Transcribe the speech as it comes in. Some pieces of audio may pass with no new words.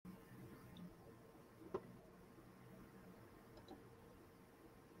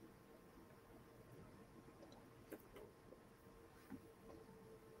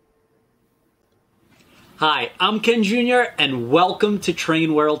Hi, I'm Ken Jr. and welcome to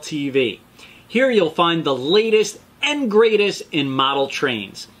Train World TV. Here you'll find the latest and greatest in model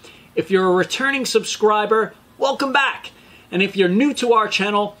trains. If you're a returning subscriber, welcome back. And if you're new to our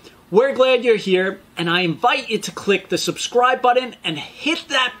channel, we're glad you're here, and I invite you to click the subscribe button and hit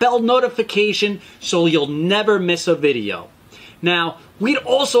that bell notification so you'll never miss a video. Now, we'd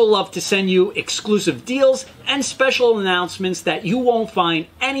also love to send you exclusive deals and special announcements that you won't find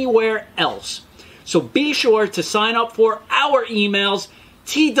anywhere else. So be sure to sign up for our emails,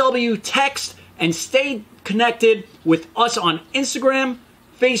 TW Text, and stay connected with us on Instagram,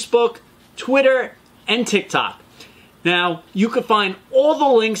 Facebook, Twitter, and TikTok. Now, you can find all the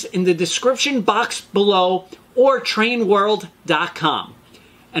links in the description box below or trainworld.com.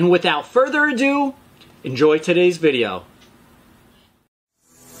 And without further ado, enjoy today's video.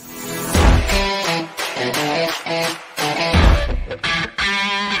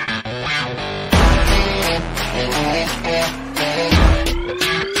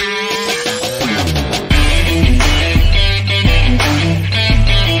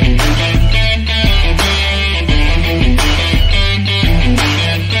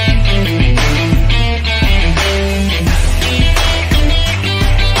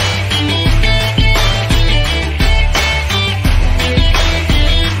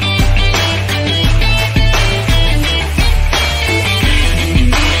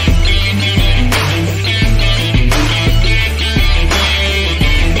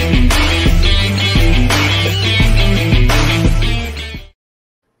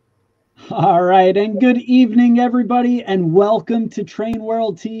 All right, and good evening, everybody, and welcome to Train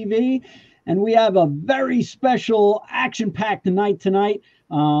World TV. And we have a very special action-packed night tonight,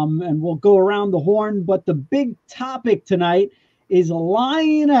 and we'll go around the horn. But the big topic tonight is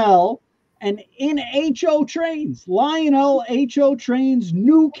Lionel and in HO Trains. Lionel HO Trains,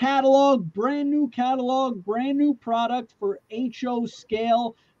 new catalog, brand new product for HO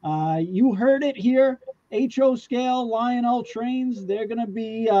scale. You heard it here, HO scale, Lionel Trains. They're going to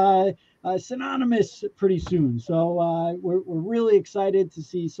be synonymous pretty soon. So we're really excited to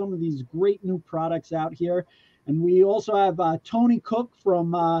see some of these great new products out here. And we also have Tony Cook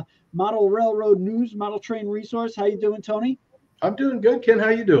from Model Railroad News, Model Train Resource. How you doing, Tony? I'm doing good, Ken. How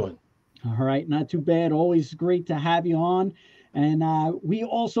you doing? All right, not too bad. Always great to have you on. And we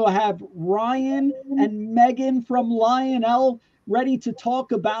also have Ryan and Megan from Lionel ready to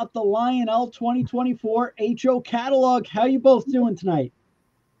talk about the Lionel 2024 HO catalog. How you both doing tonight?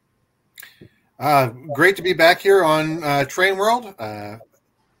 Great to be back here on Train World.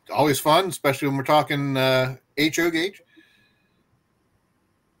 Always fun, especially when we're talking HO gauge.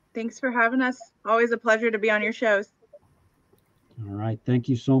 Thanks for having us. Always a pleasure to be on your shows. All right, thank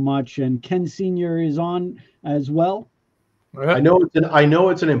you so much. And Ken Sr. is on as well. I know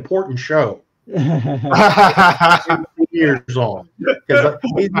it's an important show. Years on, because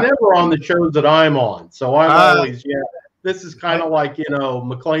he's never on the shows that I'm on, so I'm always This is kind of like,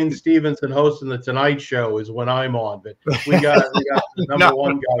 McLean Stevenson hosting the Tonight Show is when I'm on, but we got the number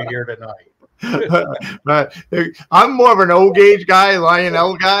one guy here tonight. But I'm more of an O gauge guy,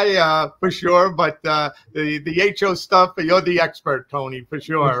 Lionel guy, for sure. But the HO stuff, you're the expert, Tony, for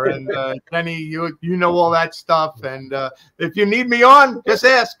sure. And Kenny, you know all that stuff. And if you need me on, just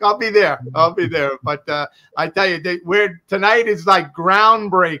ask. I'll be there. But I tell you, tonight is like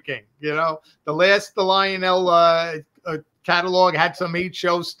groundbreaking. The Lionel catalog had some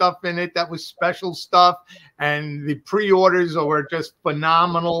HO stuff in it that was special stuff, and the pre-orders were just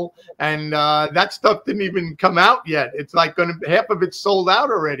phenomenal, and that stuff didn't even come out yet. It's like half of it's sold out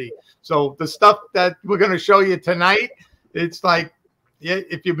already. So the stuff that we're going to show you tonight, it's like,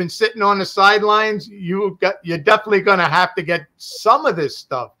 if you've been sitting on the sidelines, you're definitely going to have to get some of this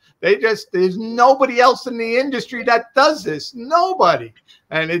stuff. There's nobody else in the industry that does this. Nobody.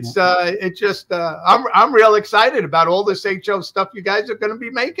 And it's just I'm real excited about all this HO stuff you guys are going to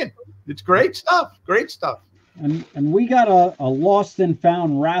be making. It's great stuff. Great stuff. And we got a lost and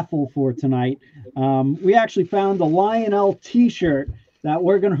found raffle for tonight. We actually found a Lionel t-shirt that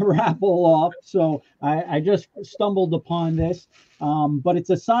we're going to raffle off. So I just stumbled upon this, but it's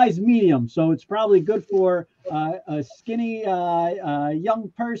a size medium. So it's probably good for a skinny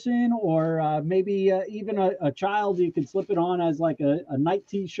young person, or maybe even a child. You can slip it on as like a night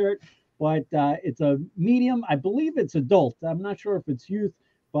t-shirt, but it's a medium. I believe it's adult. I'm not sure if it's youth,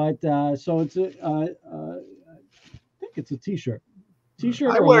 but so it's I think it's a t-shirt.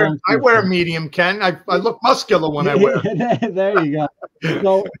 I wear a medium, Ken. I look muscular when I wear it. There you go.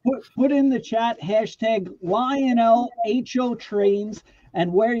 So put in the chat hashtag Lionel HO Trains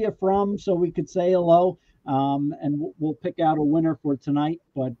and where you're from, so we could say hello. and we'll pick out a winner for tonight.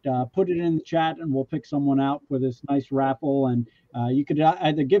 But put it in the chat, and we'll pick someone out for this nice raffle. And you could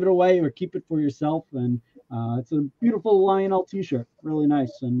either give it away or keep it for yourself. And it's a beautiful Lionel T-shirt, really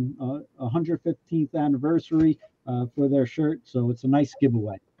nice, and 115th anniversary for their shirt. So it's a nice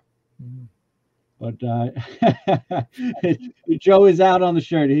giveaway. But Joe is out on the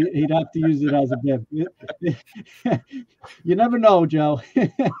shirt. He'd have to use it as a gift. You never know, Joe.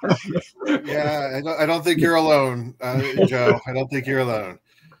 Yeah, I don't think you're alone, Joe. I don't think you're alone.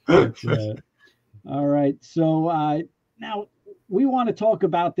 All right. So now we want to talk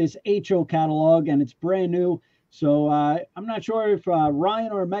about this HO catalog, and it's brand new. So I'm not sure if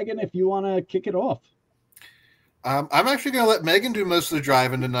Ryan or Megan, if you want to kick it off. I'm actually going to let Megan do most of the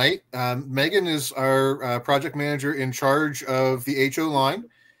driving tonight. Megan is our project manager in charge of the HO line,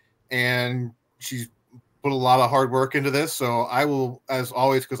 and she's put a lot of hard work into this. So I will, as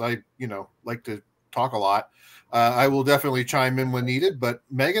always, because I, like to talk a lot, I will definitely chime in when needed. But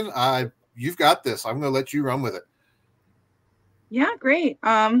Megan, you've got this. I'm going to let you run with it. Yeah, great.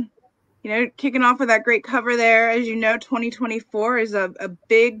 Kicking off with that great cover there. As you know, 2024 is a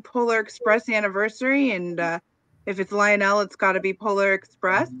big Polar Express anniversary, and if it's Lionel, it's got to be Polar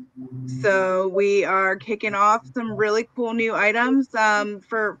Express. So we are kicking off some really cool new items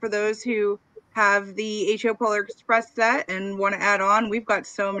for those who have the HO Polar Express set and want to add on. We've got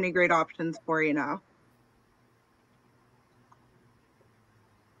so many great options for you now.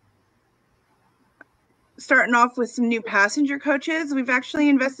 Starting off with some new passenger coaches. We've actually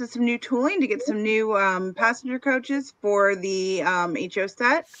invested some new tooling to get some new passenger coaches for the HO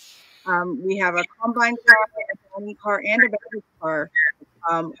set. We have a combine car, a dining car, and a beverage car,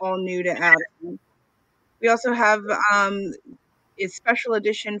 all new to add on. We also have a special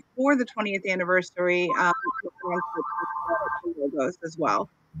edition for the 20th anniversary logos as well.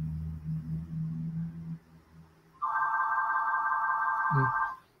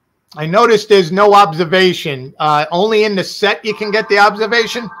 I noticed there's no observation. Only in the set you can get the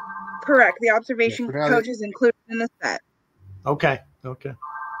observation? Correct. The observation coach is included in the set. Okay. Okay.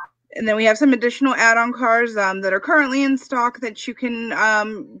 And then we have some additional add-on cars that are currently in stock that you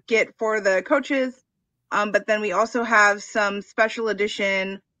can get for the coaches. But then we also have some special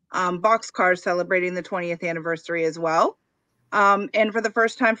edition box cars celebrating the 20th anniversary as well. And for the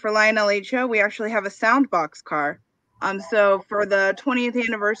first time for Lionel HO, we actually have a sound box car. So for the 20th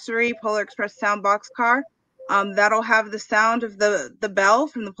anniversary Polar Express sound box car, that'll have the sound of the bell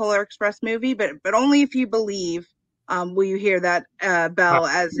from the Polar Express movie, but only if you believe. Will you hear that bell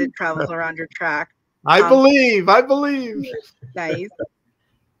as it travels around your track? I believe. Nice.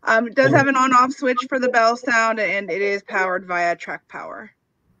 It does have an on-off switch for the bell sound, and it is powered via track power.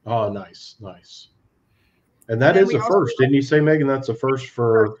 Oh, nice. And that is a first. Didn't you say, Megan, that's a first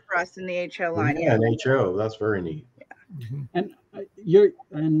for us in the HO line? Yeah, an HO. That's very neat. Yeah.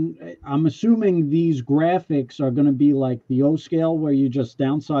 And I'm assuming these graphics are going to be like the O scale, where you just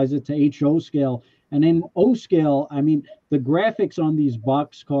downsize it to HO scale. And in O scale, I mean, the graphics on these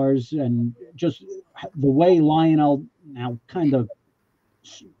box cars and just the way Lionel now kind of,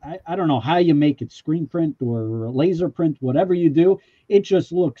 I don't know how you make it, screen print or laser print, whatever you do, it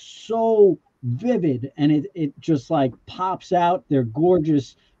just looks so vivid, and it just like pops out. They're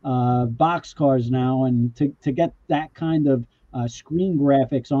gorgeous box cars now, and to get that kind of screen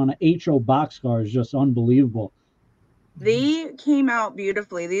graphics on a HO box car is just unbelievable. They came out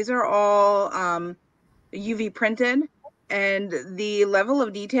beautifully. These are all UV printed, and the level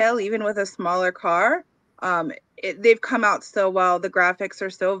of detail, even with a smaller car, they've come out so well. The graphics are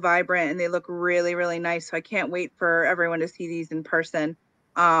so vibrant, and they look really, really nice. So I can't wait for everyone to see these in person.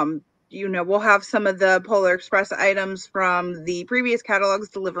 We'll have some of the Polar Express items from the previous catalogs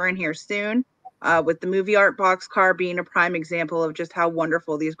delivering here soon, with the movie art box car being a prime example of just how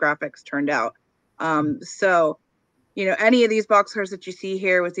wonderful these graphics turned out. So any of these box cars that you see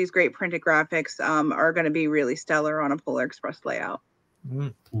here with these great printed graphics are going to be really stellar on a Polar Express layout.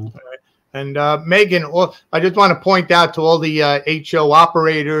 Mm-hmm. And Megan, I just want to point out to all the HO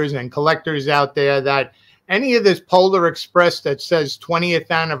operators and collectors out there that any of this Polar Express that says 20th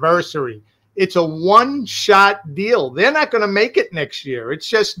anniversary, it's a one-shot deal. They're not going to make it next year. It's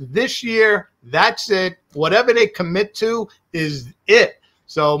just this year. That's it. Whatever they commit to is it.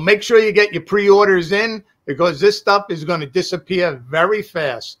 So make sure you get your pre-orders in, because this stuff is going to disappear very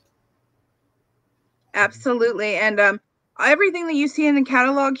fast. Absolutely. And everything that you see in the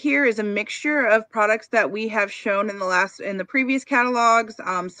catalog here is a mixture of products that we have shown in the previous catalogs,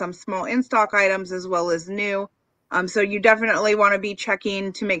 some small in-stock items as well as new. So you definitely want to be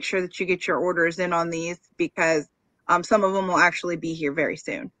checking to make sure that you get your orders in on these, because some of them will actually be here very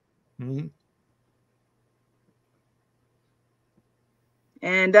soon. Mm-hmm.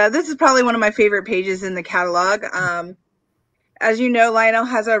 And this is probably one of my favorite pages in the catalog. As you know, Lionel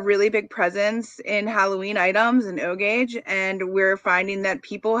has a really big presence in Halloween items and O-Gauge, and we're finding that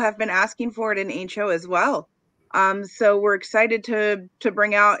people have been asking for it in HO as well. So we're excited to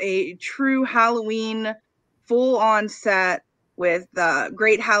bring out a true Halloween full-on set with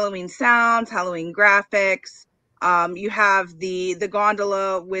great Halloween sounds, Halloween graphics. You have the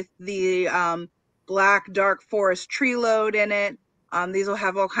gondola with the black dark forest tree load in it. These will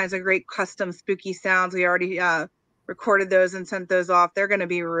have all kinds of great custom spooky sounds. We already recorded those and sent those off. They're going to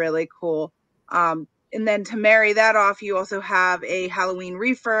be really cool. And then to marry that off, you also have a Halloween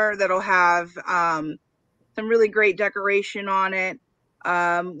reefer that'll have some really great decoration on it.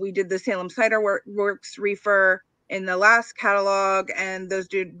 We did the Salem Cider Works reefer in the last catalog, and those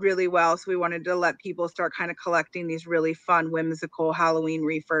did really well. So we wanted to let people start kind of collecting these really fun, whimsical Halloween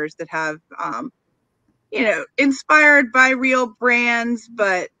reefers that have, inspired by real brands,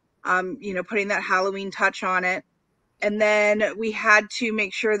 but, putting that Halloween touch on it. And then we had to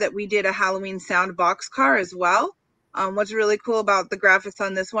make sure that we did a Halloween sound boxcar as well. What's really cool about the graphics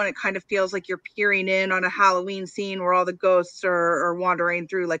on this one, it kind of feels like you're peering in on a Halloween scene where all the ghosts are wandering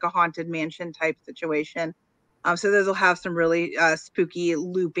through like a haunted mansion type situation. So those will have some really spooky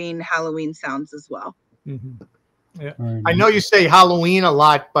looping Halloween sounds as well. Mm-hmm. Yeah. I know you say Halloween a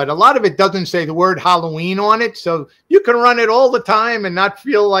lot, but a lot of it doesn't say the word Halloween on it. So you can run it all the time and not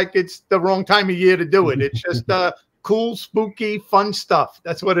feel like it's the wrong time of year to do it. It's just cool, spooky, fun stuff.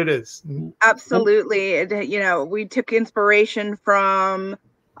 That's what it is. Absolutely. We took inspiration from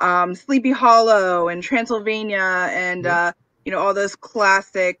Sleepy Hollow and Transylvania and, all those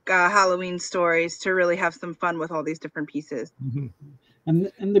classic Halloween stories to really have some fun with all these different pieces. Mm-hmm.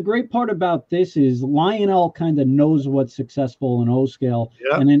 And the great part about this is Lionel kind of knows what's successful in O-Scale.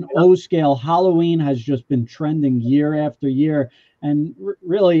 And in O-Scale, Halloween has just been trending year after year. And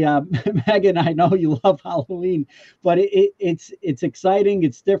really, Megan, I know you love Halloween, but it's exciting.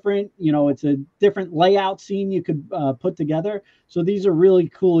 It's different. It's a different layout scene you could put together. So these are really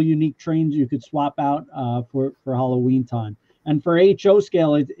cool, unique trains you could swap out for Halloween time. And for HO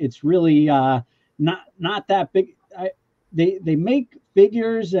scale, it's really not that big. They make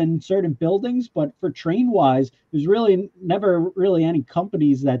figures and certain buildings, but for train wise, there's really never really any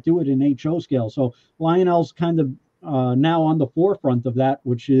companies that do it in HO scale. So Lionel's kind of now on the forefront of that,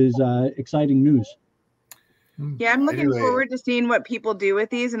 which is exciting news. Yeah, I'm looking forward to seeing what people do with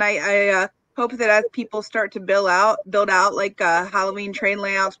these, and I hope that as people start to build out like Halloween train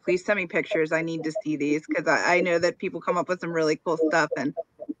layouts, please send me pictures. I need to see these because I know that people come up with some really cool stuff, and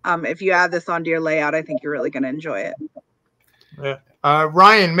if you add this onto your layout, I think you're really going to enjoy it. Yeah.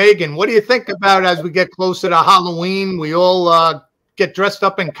 Ryan, Megan, what do you think about as we get closer to Halloween? We all get dressed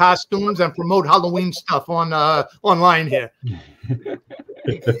up in costumes and promote Halloween stuff on online here.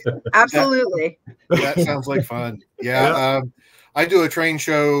 Absolutely. That sounds like fun. Yeah. I do a train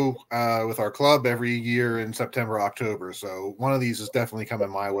show with our club every year in September, October. So one of these is definitely coming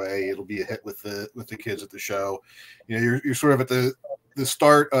my way. It'll be a hit with the kids at the show. You're sort of at the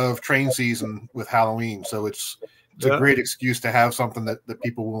start of train season with Halloween. So it's a great excuse to have something that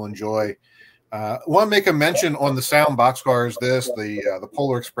people will enjoy. I want to make a mention on the sound boxcars. The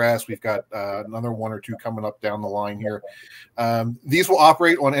Polar Express. We've got another one or two coming up down the line here. These will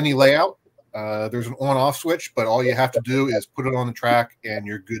operate on any layout. There's an on-off switch, but all you have to do is put it on the track and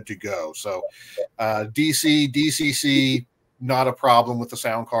you're good to go. So DC, DCC, not a problem with the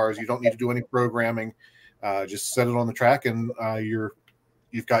sound cars. You don't need to do any programming. Just set it on the track and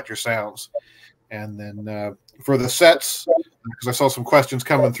you've got your sounds. And then for the sets, because I saw some questions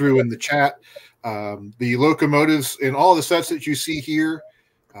coming through in the chat, the locomotives in all the sets that you see here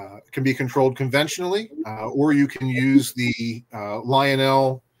can be controlled conventionally, or you can use the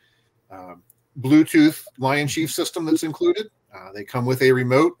Lionel Bluetooth Lion Chief system that's included. They come with a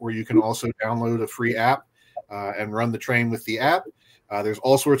remote, or you can also download a free app and run the train with the app. There's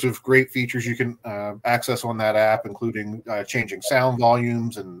all sorts of great features you can access on that app, including changing sound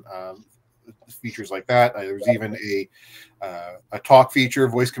volumes and features like that. There's even a talk feature,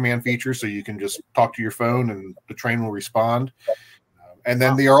 voice command feature, so you can just talk to your phone and the train will respond. And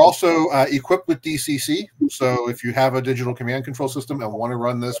then they are also equipped with DCC. So if you have a digital command control system and want to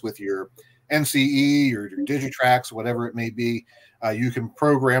run this with your NCE or your Digitrax, whatever it may be, you can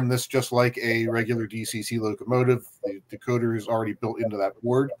program this just like a regular DCC locomotive. The decoder is already built into that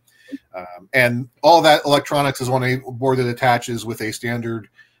board. And all that electronics is on a board that attaches with a standard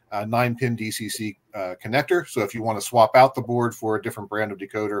 9-pin DCC connector. So if you want to swap out the board for a different brand of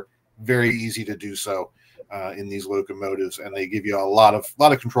decoder, very easy to do so in these locomotives, and they give you a lot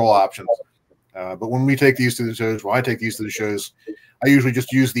of control options. But when we take these to the shows, when I take these to the shows, I usually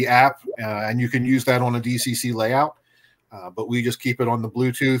just use the app, and you can use that on a DCC layout. But we just keep it on the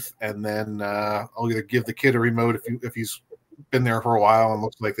Bluetooth, and then I'll either give the kid a remote if he's been there for a while and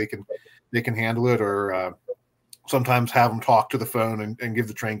looks like they can handle it, or sometimes have them talk to the phone and give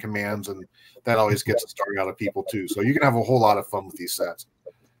the train commands, and that always gets a start out of people too. So you can have a whole lot of fun with these sets.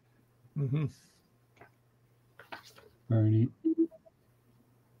 Mm-hmm. Very neat.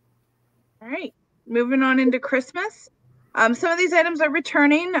 All right, moving on into Christmas. Some of these items are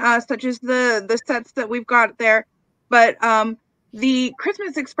returning, such as the sets that we've got there. But the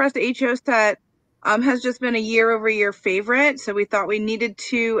Christmas Express HO set has just been a year-over-year favorite. So we thought we needed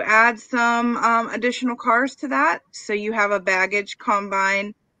to add some additional cars to that. So you have a baggage,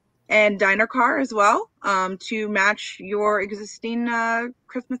 combine, and diner car as well to match your existing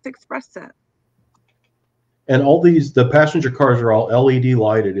Christmas Express set. And all these, the passenger cars are all LED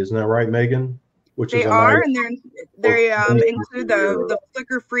lighted, isn't that right, Megan? Which They is are, nice, and they include the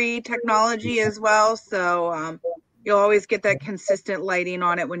flicker-free technology as well. So you'll always get that consistent lighting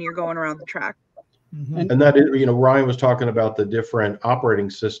on it when you're going around the track. Mm-hmm. And that is, you know, Ryan was talking about the different operating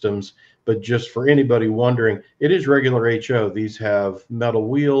systems, but just for anybody wondering, it is regular HO. These have metal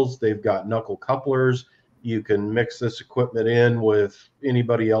wheels. They've got knuckle couplers. You can mix this equipment in with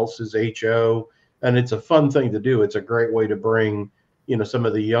anybody else's HO. And it's a fun thing to do. It's a great way to bring, you know, some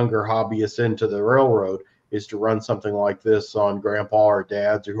of the younger hobbyists into the railroad, is to run something like this on grandpa or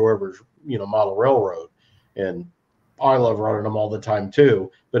dad's or whoever's, you know, model railroad. And I love running them all the time too,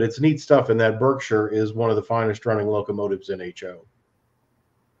 but it's neat stuff. And that Berkshire is one of the finest running locomotives in HO.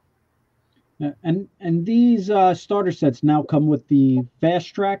 And these starter sets now come with the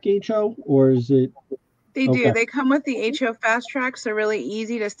Fast Track HO, or is it? They do. Okay. They come with the HO Fast Track, so really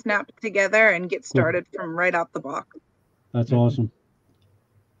easy to snap together and get started from right out the box. That's awesome.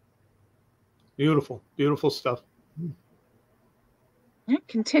 Beautiful, beautiful stuff. Yeah,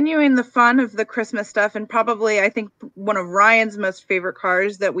 continuing the fun of the Christmas stuff, and probably I think one of Ryan's most favorite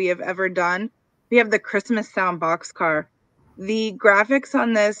cars that we have ever done, we have the Christmas Sound box car. The graphics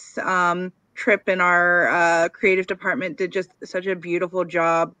on this trip in our creative department did just such a beautiful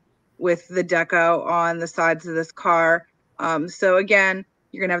job with the deco on the sides of this car. So again,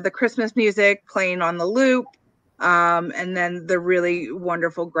 you're gonna have the Christmas music playing on the loop, and then the really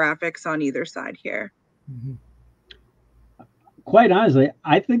wonderful graphics on either side here. Mm-hmm. Quite honestly,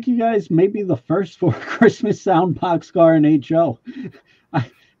 I think you guys may be the first for Christmas Sound box car in HO.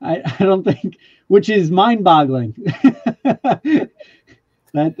 I don't think, which is mind-boggling.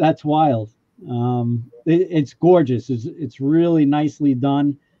 That's wild. It's gorgeous. It's really nicely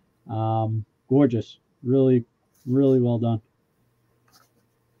done. Gorgeous. Really, really well done.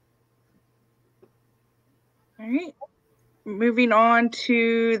 All right. Moving on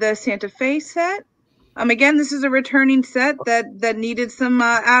to the Santa Fe set. Again, this is a returning set that needed some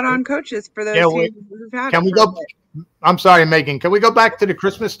add-on coaches for those who've had. Can we go? I'm sorry, Megan. Can we go back to the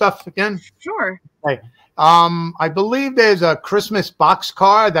Christmas stuff again? Sure. Okay. I believe there's a Christmas box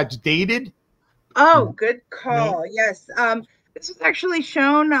car that's dated. Oh, good call. Yes. This was actually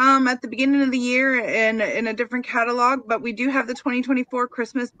shown at the beginning of the year in a different catalog, but we do have the 2024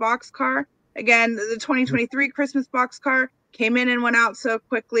 Christmas box car. Again, the 2023 Christmas box car came in and went out so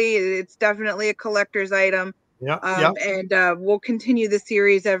quickly. It's definitely a collector's item. Yeah. And we'll continue the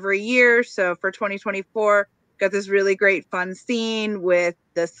series every year. So for 2024, got this really great fun scene with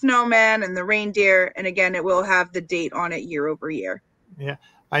the snowman and the reindeer. And again, it will have the date on it year over year. Yeah.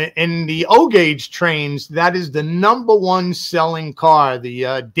 In the O-gauge trains, that is the #1 selling car,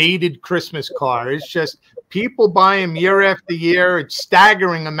 the dated Christmas car. It's just people buy them year after year. It's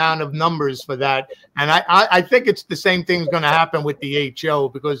staggering amount of numbers for that. And I think it's the same thing's going to happen with the HO,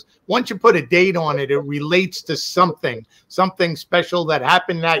 because once you put a date on it, it relates to something special that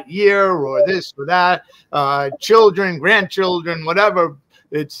happened that year, or this or that, children, grandchildren, whatever.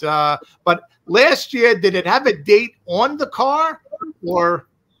 It's but last year, did it have a date on the car, or?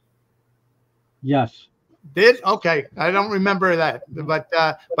 Yes. Did? Okay. I don't remember that, but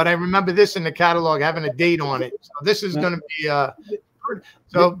I remember this in the catalog having a date on it. So this is going to be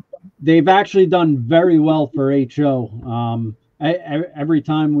so they've actually done very well for HO. Every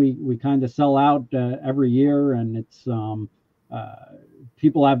time we kind of sell out every year, and it's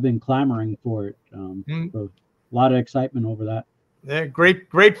people have been clamoring for it. So a lot of excitement over that. Yeah,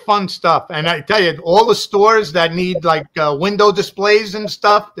 great fun stuff. And I tell you, all the stores that need like window displays and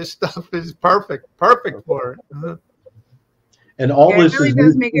stuff, this stuff is perfect for it. Uh-huh. And all this it really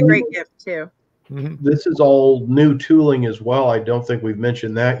does make a great gift too. Mm-hmm. This is all new tooling as well. I don't think we've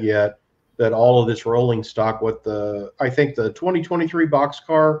mentioned that yet, that all of this rolling stock with I think the 2023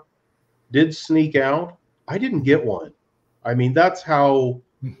 boxcar did sneak out. I didn't get one. I mean, that's how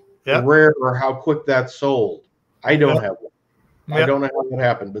Yep. rare or how quick that sold. I don't have one. Yep. I don't know how that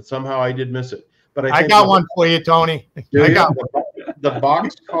happened, but somehow I did miss it. But I got one for you, Tony. I got the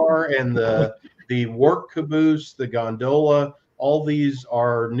box car and the work caboose, the gondola. All these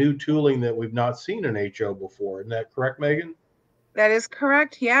are new tooling that we've not seen in HO before. Isn't that correct, Megan? That is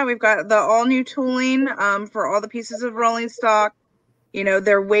correct. Yeah, we've got the all new tooling for all the pieces of rolling stock. You know,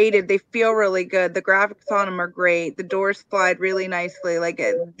 they're weighted. They feel really good. The graphics on them are great. The doors slide really nicely. Like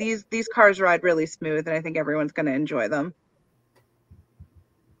these cars ride really smooth, and I think everyone's going to enjoy them.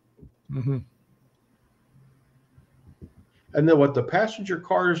 Mm-hmm. And then what the passenger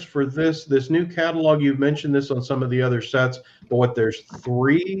cars for this new catalog, you've mentioned this on some of the other sets, but what there's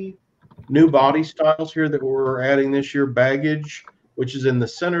 3 new body styles here that we're adding this year. Baggage, which is in the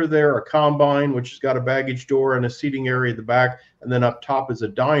center there, a combine, which has got a baggage door and a seating area at the back, and then up top is a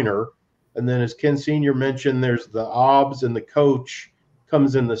diner. And then as Ken Sr. mentioned, there's the OBS and the coach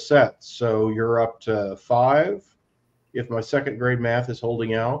comes in the set. So you're up to 5, if my second grade math is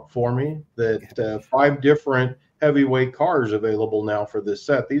holding out for me, that 5 different heavyweight cars available now for this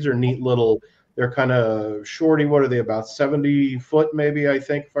set. These are neat little, they're kind of shorty. What are they, about 70 foot maybe, I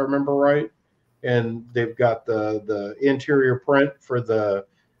think, if I remember right. And they've got the interior print for the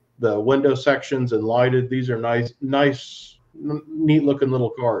window sections and lighted. These are nice, neat looking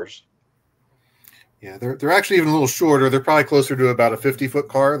little cars. Yeah, they're actually even a little shorter. They're probably closer to about a 50-foot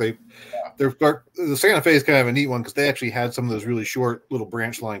car. The Santa Fe is kind of a neat one because they actually had some of those really short little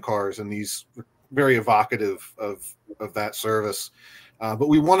branch line cars, and these were very evocative of that service. But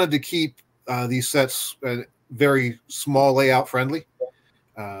we wanted to keep these sets very small layout friendly.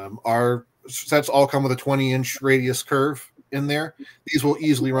 Our sets all come with a 20-inch radius curve in there. These will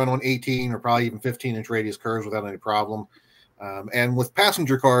easily run on 18 or probably even 15-inch radius curves without any problem. And with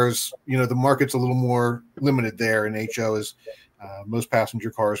passenger cars, you know, the market's a little more limited there in HO, as most passenger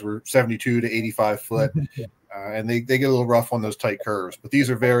cars were 72 to 85 foot. And they get a little rough on those tight curves. But these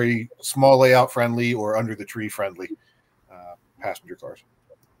are very small layout friendly or under the tree friendly passenger cars.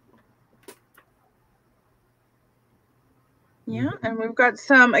 Yeah, and we've got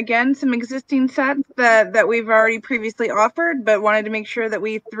some existing sets that we've already previously offered, but wanted to make sure that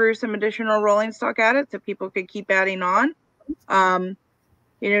we threw some additional rolling stock at it so people could keep adding on.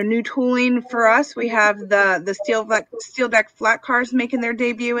 You know, new tooling for us. We have the steel deck flat cars making their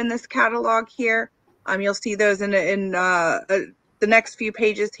debut in this catalog here. You'll see those in the next few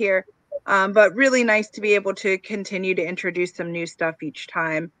pages here. But really nice to be able to continue to introduce some new stuff each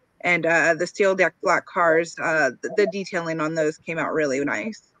time. And the steel deck flat cars, the detailing on those came out really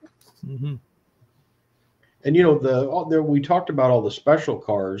nice. Mm-hmm. And you know, we talked about all the special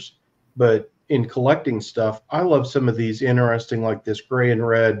cars, but in collecting stuff, I love some of these interesting, like this gray and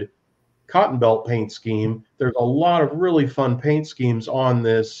red cotton belt paint scheme. There's a lot of really fun paint schemes on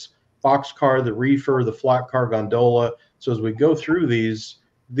this box car, the reefer, the flat car gondola. So as we go through these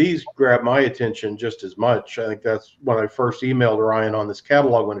grab my attention just as much. I think that's when I first emailed Ryan on this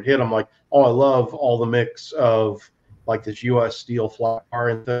catalog when it hit. I'm like, oh, I love all the mix of like this U.S. steel flat car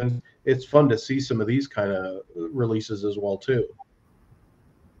and things. It's fun to see some of these kind of releases as well too.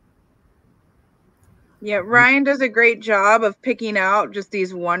 Yeah, Ryan does a great job of picking out just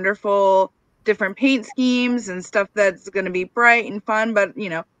these wonderful different paint schemes and stuff that's going to be bright and fun, but you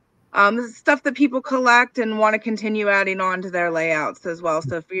know, stuff that people collect and want to continue adding on to their layouts as well.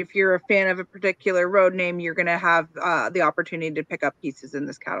 So if you're a fan of a particular road name, you're going to have the opportunity to pick up pieces in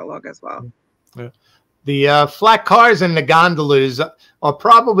this catalog as well. Yeah. The flat cars and the gondolas are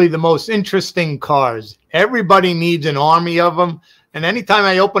probably the most interesting cars. Everybody needs an army of them. And anytime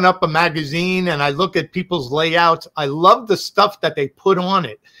I open up a magazine and I look at people's layouts, I love the stuff that they put on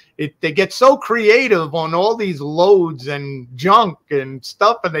it. They get so creative on all these loads and junk and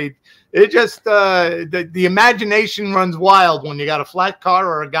stuff, and the imagination runs wild when you got a flat car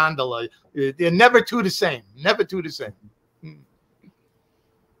or a gondola. They're never two the same. Never two the same.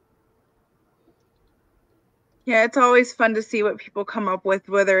 Yeah, it's always fun to see what people come up with,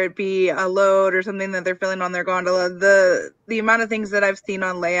 whether it be a load or something that they're filling on their gondola. The amount of things that I've seen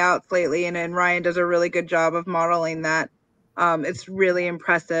on layouts lately, and Ryan does a really good job of modeling that. It's really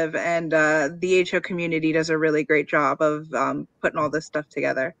impressive, and the HO community does a really great job of putting all this stuff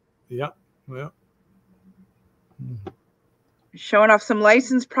together. Yeah, yeah. Showing off some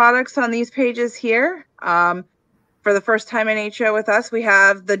licensed products on these pages here. For the first time in HO with us, we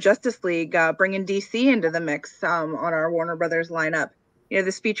have the Justice League, bringing DC into the mix on our Warner Brothers lineup. You know,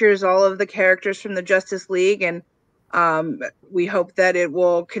 this features all of the characters from the Justice League, and we hope that it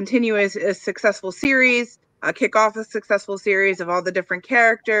will continue as a successful series. kick off a successful series of all the different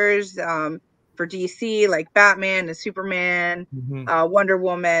characters for DC, like Batman and Superman, Wonder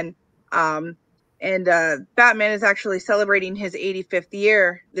Woman. And Batman is actually celebrating his 85th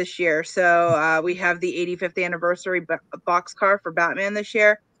year this year. So we have the 85th anniversary box car for Batman this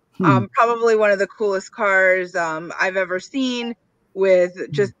year. Probably one of the coolest cars I've ever seen,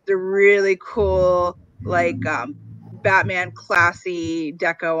 with just the really cool, like Batman classy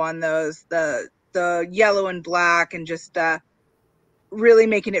deco on those, the yellow and black, and just really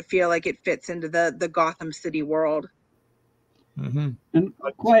making it feel like it fits into the Gotham City world. And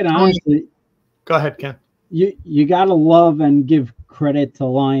quite honestly, go ahead, Ken. You gotta love and give credit to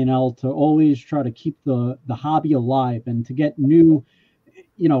Lionel to always try to keep the hobby alive and to get new,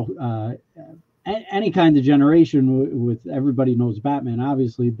 any kind of generation with everybody knows Batman,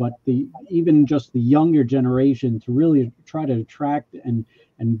 obviously, but even just the younger generation to really try to attract and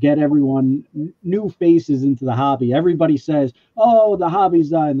get everyone new faces into the hobby. Everybody says, "Oh, the hobby's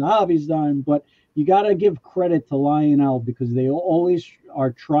dying," but you got to give credit to Lionel because they always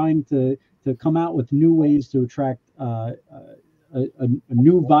are trying to come out with new ways to attract a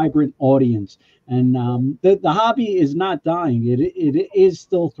new vibrant audience. And the hobby is not dying. It is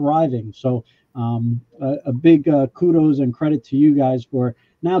still thriving. So a big kudos and credit to you guys for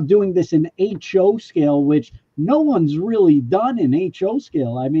now doing this in HO scale, which no one's really done in HO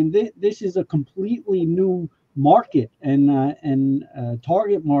scale. I mean, this is a completely new market and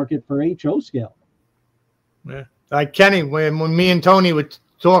target market for HO scale. Yeah, like Kenny, when me and Tony were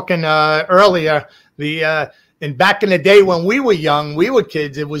talking earlier, and back in the day when we were young, we were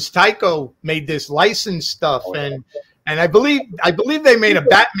kids, it was Tyco made this licensed stuff, and I believe they made a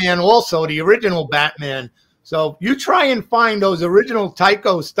Batman also, the original Batman. So you try and find those original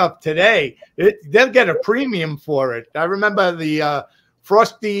Tyco stuff today, they'll get a premium for it. I remember the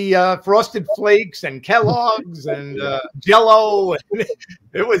Frosted Flakes and Kellogg's and Jell-O.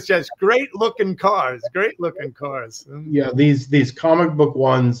 It was just great looking cars. Yeah, these comic book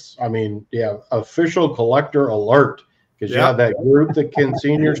ones. I mean, yeah, official collector alert, because that group that Ken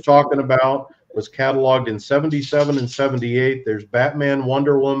Senior's talking about was cataloged in 77 and 78. There's Batman,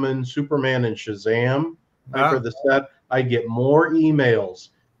 Wonder Woman, Superman, and Shazam for the set. I get more emails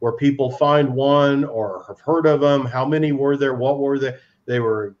where people find one or have heard of them. How many were there? What were they? They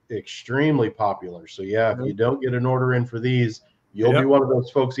were extremely popular. So yeah, if you don't get an order in for these, you'll be one of those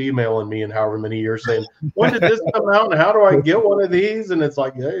folks emailing me in however many years saying, "When did this come out? And how do I get one of these?" And it's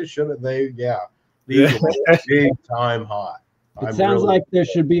like, these are big time hot. It sounds like there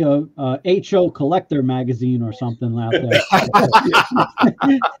should be a HO collector magazine or something out there.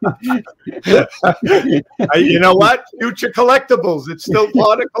 You know what? Future collectibles. It's still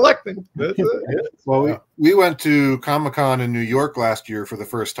part of collecting. Well, we went to Comic-Con in New York last year for the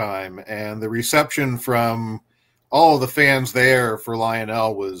first time, and the reception from all of the fans there for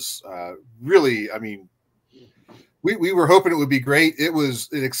Lionel was really, I mean, we were hoping it would be great. It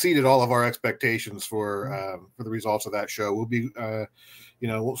exceeded all of our expectations for the results of that show. We'll be,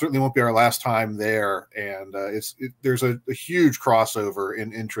 certainly won't be our last time there. And there's a huge crossover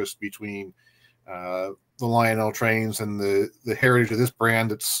in interest between the Lionel trains and the heritage of this brand.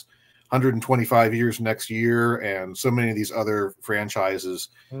 That's 125 years next year, and so many of these other franchises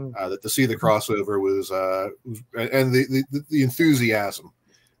that to see the crossover was and the enthusiasm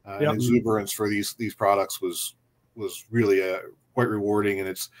and exuberance for these products was really quite rewarding. And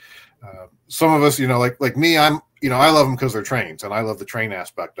it's some of us, like me, I love them because they're trains, and I love the train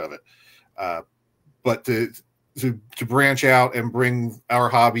aspect of it. But to branch out and bring our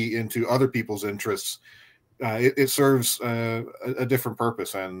hobby into other people's interests, it serves a different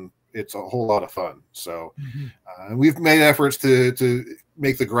purpose, and it's a whole lot of fun. So we've made efforts to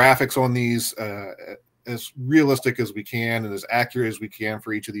make the graphics on these as realistic as we can and as accurate as we can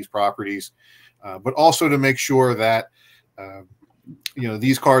for each of these properties. But also to make sure that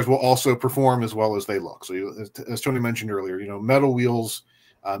these cars will also perform as well as they look. So as Tony mentioned earlier, metal wheels,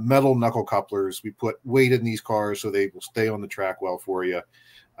 metal knuckle couplers. We put weight in these cars so they will stay on the track well for you.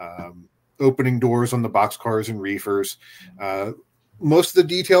 Opening doors on the box cars and reefers. Most of the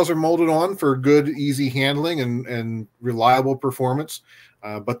details are molded on for good, easy handling and reliable performance,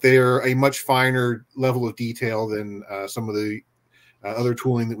 but they are a much finer level of detail than some of the other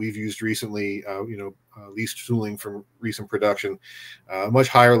tooling that we've used recently, leased tooling from recent production, much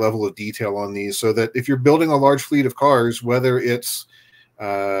higher level of detail on these, so that if you're building a large fleet of cars, whether it's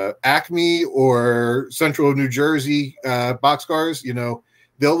Acme or Central New Jersey boxcars,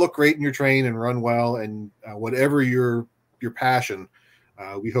 they'll look great in your train and run well. And whatever your passion,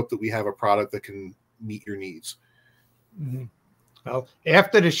 we hope that we have a product that can meet your needs. Well,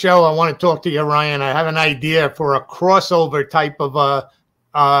 after the show, I want to talk to you, Ryan. I have an idea for a crossover type of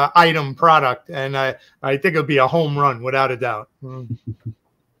item product, and I think it'll be a home run without a doubt. All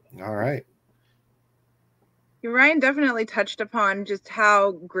right. Ryan definitely touched upon just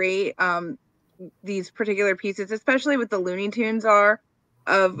how great these particular pieces, especially with the Looney Tunes, are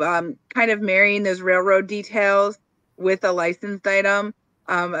of kind of marrying those railroad details with a licensed item.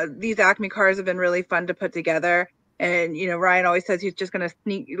 These Acme cars have been really fun to put together. And, you know, Ryan always says he's just going to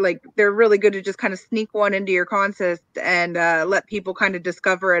sneak, like, they're really good to just kind of sneak one into your consist and let people kind of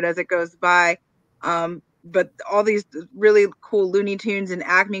discover it as it goes by. But all these really cool Looney Tunes and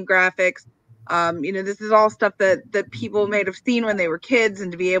Acme graphics, you know, this is all stuff that people may have seen when they were kids,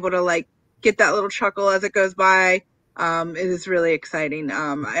 and to be able to, like, get that little chuckle as it goes by, it is really exciting.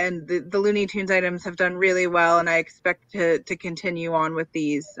 And the Looney Tunes items have done really well, and I expect to continue on with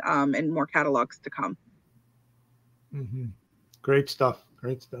these and more catalogs to come. Mm-hmm. Great stuff.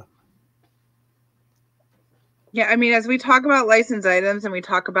 Great stuff. Yeah, I mean, as we talk about licensed items and we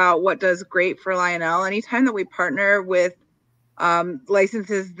talk about what does great for Lionel, anytime that we partner with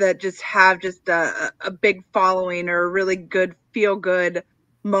licenses that just have just a big following or a really good feel-good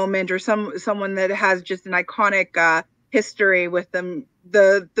moment, or someone that has just an iconic history with them,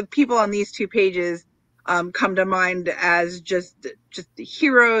 the people on these two pages come to mind as just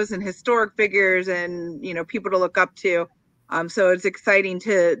heroes and historic figures, and, you know, people to look up to. So it's exciting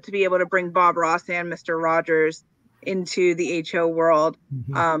to be able to bring Bob Ross and Mr. Rogers into the HO world.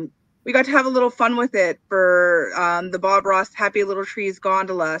 Mm-hmm. We got to have a little fun with it for the Bob Ross Happy Little Trees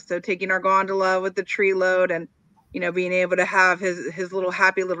gondola. So taking our gondola with the tree load and, you know, being able to have his little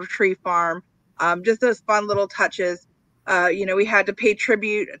happy little tree farm. Just those fun little touches. You know, we had to pay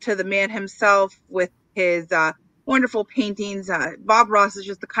tribute to the man himself with his wonderful paintings. Bob Ross is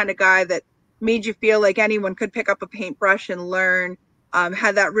just the kind of guy that made you feel like anyone could pick up a paintbrush and learn.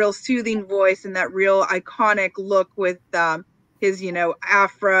 Had that real soothing voice and that real iconic look with his, you know,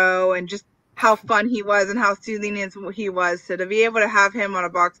 afro, and just how fun he was and how soothing he was. So to be able to have him on a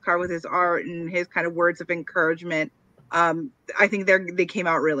boxcar with his art and his kind of words of encouragement, I think they came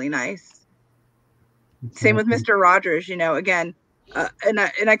out really nice. Same with Mr. Rogers, you know, again, an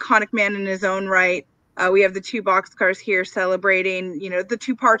iconic man in his own right. We have the two boxcars here celebrating, you know, the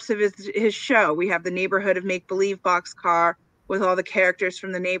two parts of his show. We have the Neighborhood of Make-Believe boxcar with all the characters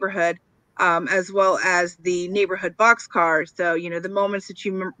from the neighborhood, as well as the Neighborhood boxcar. So, you know, the moments that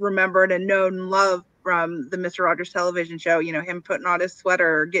you remembered and known and loved from the Mr. Rogers television show, you know, him putting on his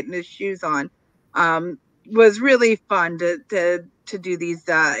sweater or getting his shoes on, was really fun to do these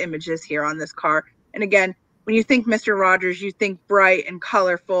images here on this car. And again, when you think Mr. Rogers, you think bright and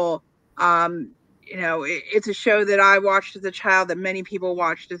colorful. You know, it's a show that I watched as a child, that many people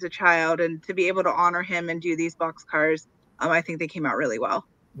watched as a child, and to be able to honor him and do these boxcars, I think they came out really well.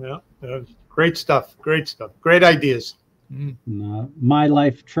 Yeah, great stuff. Great stuff. Great ideas. My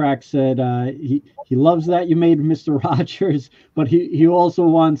Life Track said he loves that you made Mr. Rogers, but he also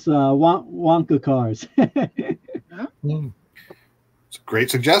wants Wonka cars. It's a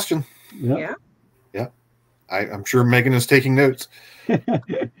great suggestion. Yep. Yeah. I'm sure Megan is taking notes.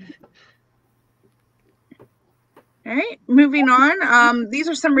 All right, moving on. These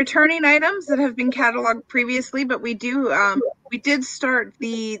are some returning items that have been cataloged previously, but we did start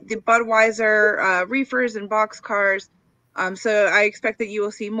the Budweiser reefers and boxcars. So I expect that you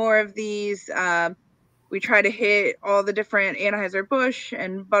will see more of these. We try to hit all the different Anheuser-Busch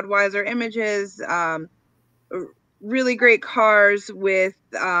and Budweiser images. Really great cars with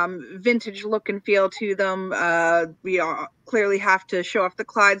vintage look and feel to them. We clearly have to show off the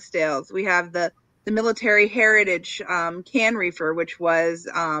Clydesdales. We have the Military Heritage can reefer, which was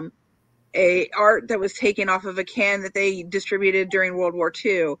a art that was taken off of a can that they distributed during World War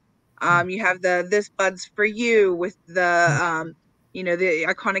II. You have the This Bud's For You with the you know, the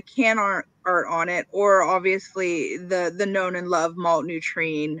iconic can art on it, or obviously the known and loved Malt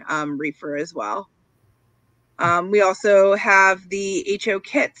Nutrien reefer as well. We also have the HO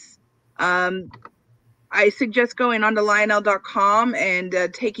kits. I suggest going onto Lionel.com and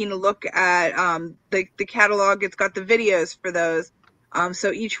taking a look at the catalog. It's got the videos for those.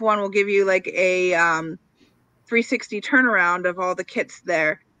 So each one will give you like a 360 turnaround of all the kits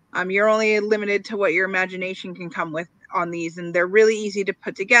there. You're only limited to what your imagination can come with on these, and they're really easy to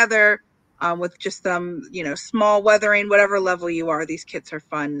put together with just some, you know, small weathering, whatever level you are. These kits are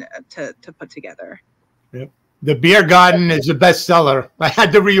fun to put together. Yep. The Beer Garden is the best seller. I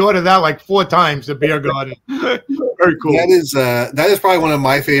had to reorder that like 4 times. The Beer Garden, very cool. That is probably one of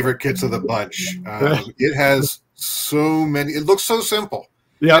my favorite kits of the bunch. It has so many. It looks so simple.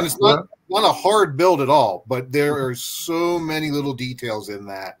 Yeah, and it's not not a hard build at all, but there are so many little details in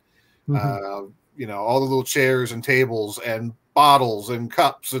that. You know, all the little chairs and tables and bottles and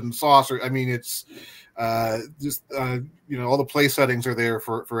cups and saucers. I mean, it's you know, all the place settings are there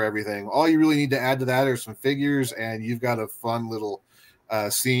for everything. All you really need to add to that are some figures, and you've got a fun little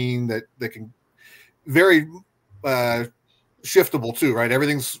scene that can very shiftable too, right?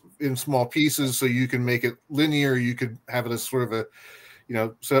 Everything's in small pieces, so you can make it linear. You could have it as sort of a, you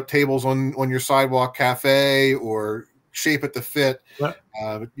know, set up tables on your sidewalk cafe, or shape it to fit.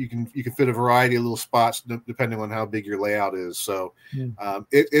 You can fit a variety of little spots depending on how big your layout is. So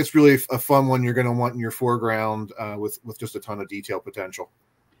it's really a fun one you're going to want in your foreground with just a ton of detail potential.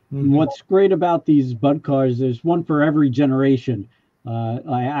 What's great about these Bud cars, there's one for every generation.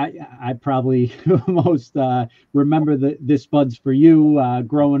 I probably most remember this Bud's for You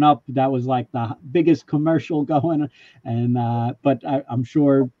growing up. That was like the biggest commercial going, and but I'm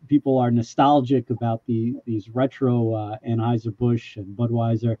sure people are nostalgic about these retro Anheuser-Busch and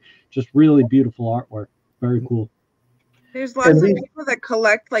Budweiser. Just really beautiful artwork. Very cool. There's lots of people that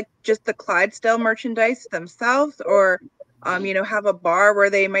collect like just the Clydesdale merchandise themselves, or you know, have a bar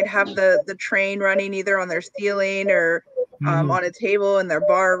where they might have the train running either on their ceiling or on a table in their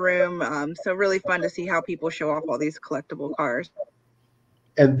bar room. So really fun to see how people show off all these collectible cars.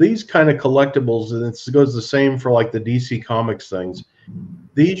 And these kind of collectibles, and it goes the same for like the DC Comics things.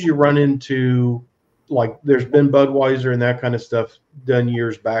 These you run into, like there's been Budweiser and that kind of stuff done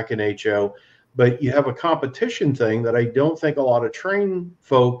years back in HO, but you have a competition thing that I don't think a lot of train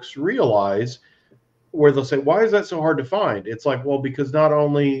folks realize, where they'll say, why is that so hard to find? It's like, well, because not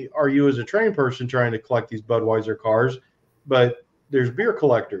only are you as a train person trying to collect these Budweiser cars, but there's beer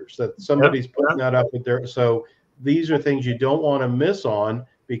collectors that somebody's putting that up with their. So these are things you don't want to miss on,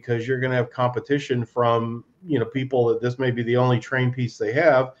 because you're going to have competition from, you know, people that this may be the only train piece they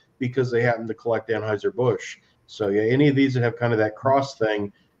have because they happen to collect Anheuser-Busch. So yeah, any of these that have kind of that cross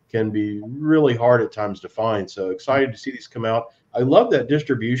thing can be really hard at times to find. So excited to see these come out. I love that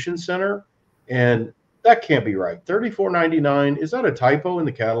distribution center, and that can't be right. $34.99. Is that a typo in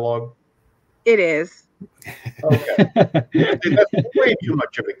the catalog? It is. Okay. That's way too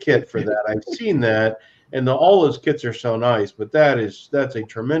much of a kit for that. I've seen that, and all those kits are so nice, but that's a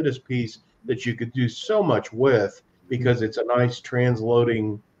tremendous piece that you could do so much with, because it's a nice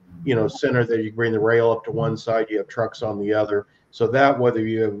transloading, you know, center that you bring the rail up to one side, you have trucks on the other. So that, whether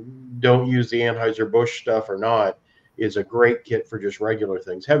you don't use the Anheuser-Busch stuff or not, is a great kit for just regular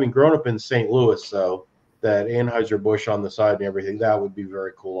things. Having grown up in St. Louis, though, that Anheuser-Busch on the side and everything, that would be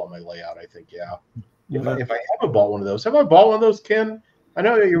very cool on my layout, I think. Yeah. If I haven't bought one of those, have I bought one of those, Ken? I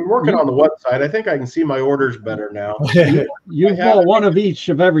know you're working on the website. I think I can see my orders better now. You bought one of each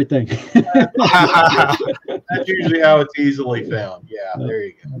of everything. That's usually how it's easily found. Yeah, there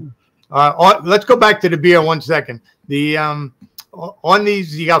you go. Let's go back to the beer 1 second. The on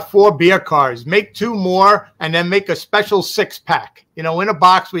these, you got 4 beer cars. Make 2 more, and then make a special 6-pack. You know, in a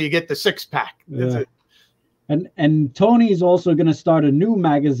box where you get the 6-pack. Yeah. And Tony's also going to start a new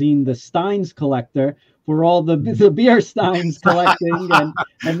magazine, the Steins Collector, for all the beer Steins collecting,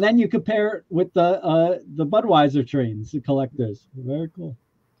 and then you compare it with the Budweiser trains, the collectors. Very cool.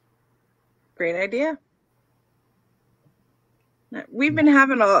 Great idea. We've been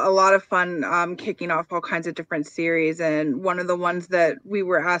having a lot of fun kicking off all kinds of different series, and one of the ones that we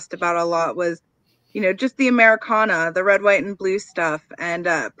were asked about a lot was, you know, just the Americana, the red, white, and blue stuff. And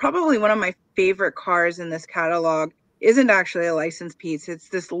probably one of my favorite cars in this catalog isn't actually a licensed piece. It's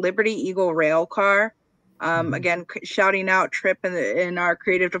this Liberty Eagle rail car. Again, shouting out Tripp in our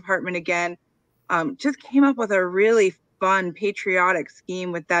creative department again. Just came up with a really fun patriotic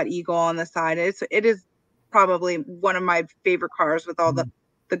scheme with that eagle on the side. It is probably one of my favorite cars, with all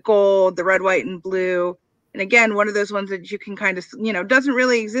the gold, the red, white, and blue. And again, one of those ones that you can kind of, you know, doesn't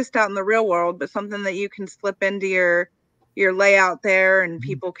really exist out in the real world, but something that you can slip into your layout there, and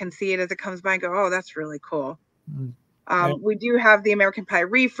people can see it as it comes by and go, oh, that's really cool. We do have the American Pie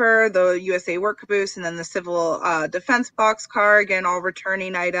Reefer, the USA Work Caboose, and then the Civil Defense Box car, again, all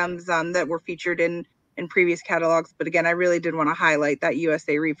returning items that were featured in previous catalogs. But again, I really did want to highlight that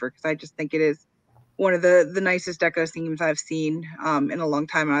USA Reefer, because I just think it is one of the nicest deco themes I've seen in a long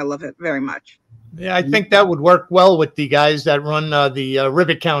time, and I love it very much. Yeah, I think that would work well with the guys that run the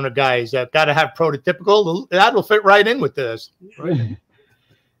rivet counter guys that got to have prototypical. That'll fit right in with this. Right?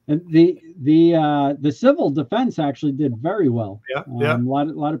 And the civil defense actually did very well. Yeah. A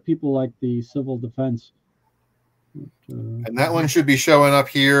lot of people like the civil defense. And that one should be showing up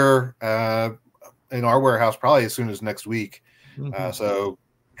here in our warehouse probably as soon as next week. So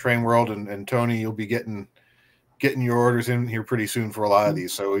Train World and Tony, you'll be getting getting your orders in here pretty soon for a lot of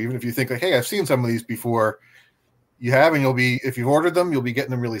these. So even if you think like, hey, I've seen some of these before, you have, and if you've ordered them, you'll be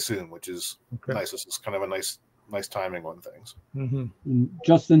getting them really soon, which is nice. This is kind of a nice timing on things.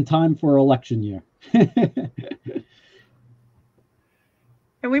 Just in time for election year.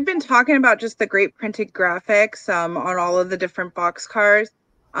 And we've been talking about just the great printed graphics on all of the different boxcars.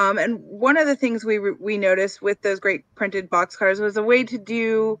 And one of the things we noticed with those great printed boxcars was a way to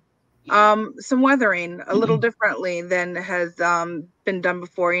do some weathering a little differently than has been done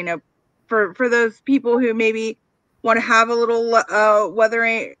before. You know, for those people who maybe want to have a little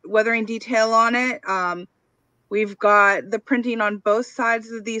weathering detail on it. We've got the printing on both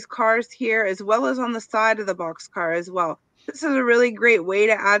sides of these cars here, as well as on the side of the boxcar as well. This is a really great way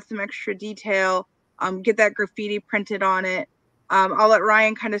to add some extra detail, get that graffiti printed on it. I'll let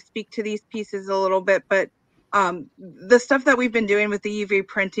Ryan kind of speak to these pieces a little bit, but the stuff that we've been doing with the UV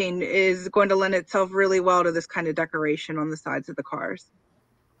printing is going to lend itself really well to this kind of decoration on the sides of the cars.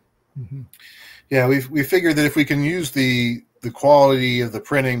 Yeah, we figured that if we can use the quality of the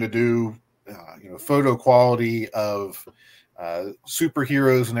printing to do photo quality of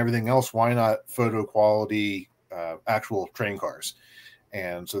superheroes and everything else, why not photo quality actual train cars?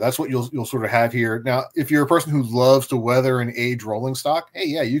 And so that's what you'll sort of have here. Now, if you're a person who loves to weather and age rolling stock, hey,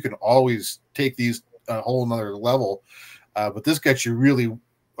 yeah, you can always take these a whole nother level. But this gets you really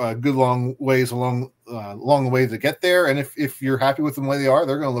good long ways along the way to get there. And if you're happy with them the way they are,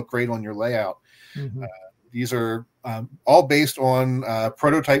 they're going to look great on your layout. These are all based on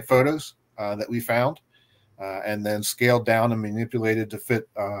prototype photos that we found and then scaled down and manipulated to fit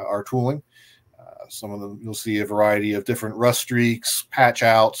our tooling. Some of them, you'll see a variety of different rust streaks, patch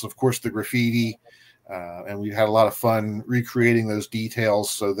outs, of course, the graffiti. And we had a lot of fun recreating those details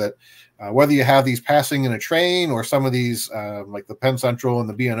so that whether you have these passing in a train or some of these, like the Penn Central and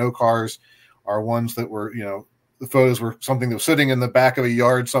the B&O cars are ones that were, the photos were something that was sitting in the back of a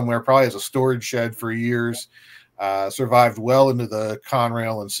yard somewhere, probably as a storage shed for years, survived well into the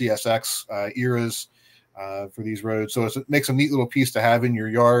Conrail and CSX eras for these roads. So it makes a neat little piece to have in your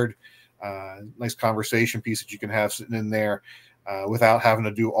yard. Nice conversation piece that you can have sitting in there without having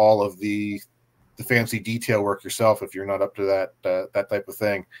to do all of the fancy detail work yourself if you're not up to that type of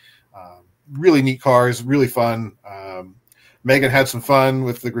thing. Really neat cars, really fun. Megan had some fun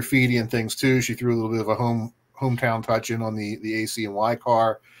with the graffiti and things too. She threw a little bit of a hometown touch in on the AC and Y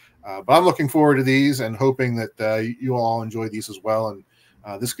car. But I'm looking forward to these and hoping that you all enjoy these as well. And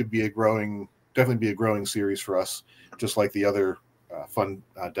this could be definitely be a growing series for us, just like the other fun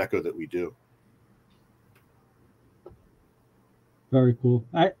deco that we do. Very cool.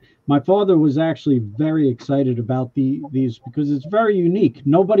 My father was actually very excited about these because it's very unique.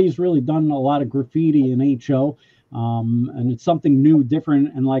 Nobody's really done a lot of graffiti in HO, and it's something new,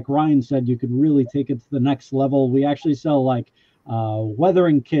 different. And like Ryan said, you could really take it to the next level. We actually sell like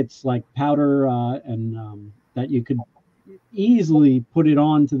weathering kits, like powder, and that you could easily put it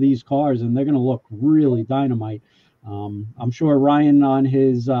onto these cars, and they're going to look really dynamite. I'm sure Ryan on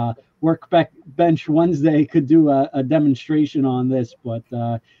his workbench Wednesday could do a demonstration on this, but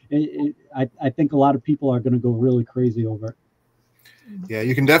I think a lot of people are going to go really crazy over it. Yeah,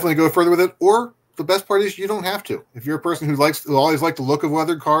 you can definitely go further with it, or the best part is you don't have to. If you're a person who always liked the look of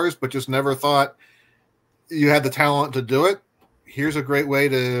weathered cars, but just never thought you had the talent to do it, here's a great way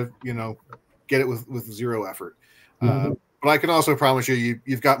to get it with zero effort. But I can also promise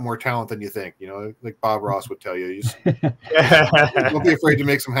you've got more talent than you think. Like Bob Ross would tell you. Don't be afraid to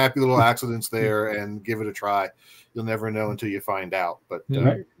make some happy little accidents there and give it a try. You'll never know until you find out. But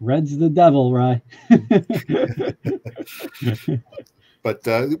Red's the devil, right? But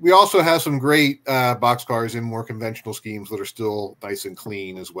we also have some great boxcars in more conventional schemes that are still nice and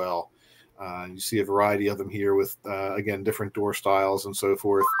clean as well. You see a variety of them here with, again, different door styles and so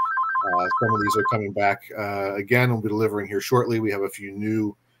forth. Some of these are coming back again. We'll be delivering here shortly. We have a few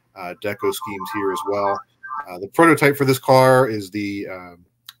new deco schemes here as well. The prototype for this car is the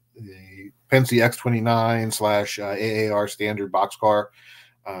Penske X29 / AAR standard boxcar.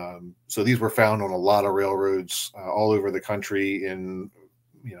 So these were found on a lot of railroads all over the country in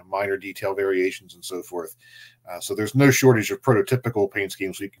minor detail variations and so forth. So there's no shortage of prototypical paint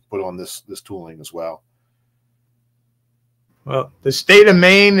schemes we can put on this tooling as well. Well, the state of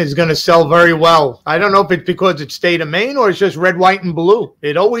Maine is going to sell very well. I don't know if it's because it's state of Maine or it's just red, white, and blue.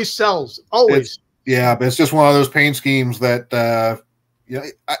 It always sells, always. But it's just one of those paint schemes that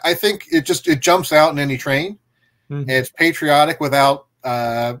I think it jumps out in any train. And it's patriotic without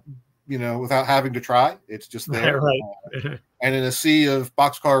without having to try. It's just there. Right. And in a sea of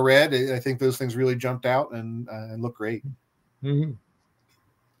boxcar red, I think those things really jumped out and look great.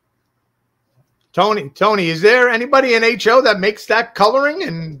 Tony, is there anybody in HO that makes that coloring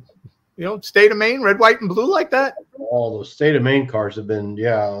and, you know, state of Maine, red, white, and blue like that? All those state of Maine cars have been,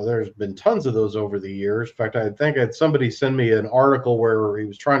 yeah, there's been tons of those over the years. In fact, I think I had somebody send me an article where he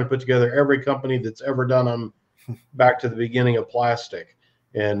was trying to put together every company that's ever done them back to the beginning of plastic.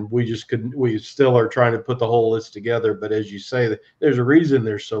 And we just couldn't, we still are trying to put the whole list together. But as you say, there's a reason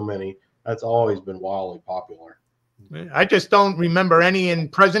there's so many. That's always been wildly popular. I just don't remember any in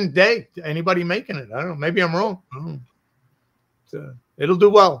present day. Anybody making it? I don't know. Maybe I'm wrong. I don't know. It'll do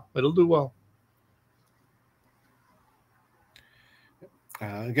well. It'll do well.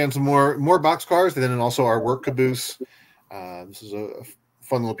 Again, some more box cars, and then also our work caboose. This is a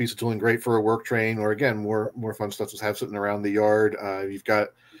fun little piece of tooling, great for a work train, or again, more fun stuff to have sitting around the yard. You've got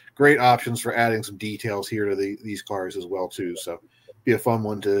great options for adding some details here to these cars as well too. So, be a fun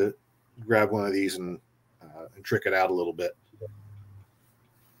one to grab one of these and trick it out a little bit.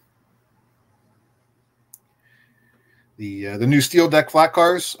 The new steel deck flat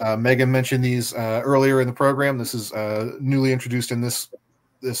cars. Megan mentioned these earlier in the program. This is newly introduced in this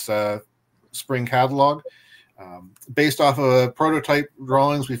spring catalog, based off of prototype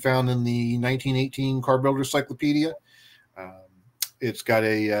drawings we found in the 1918 Car Builder's Cyclopedia. It's got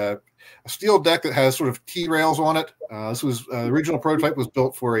a steel deck that has sort of T-rails on it. This was the original prototype was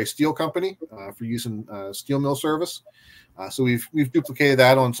built for a steel company for use in steel mill service. So we've duplicated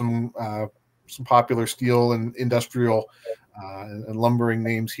that on some popular steel and industrial and lumbering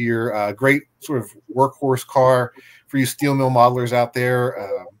names here. Great sort of workhorse car for you steel mill modelers out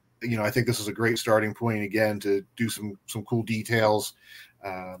there. You know, I think this is a great starting point again to do some cool details.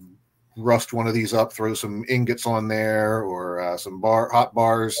 Rust one of these up, throw some ingots on there or some hot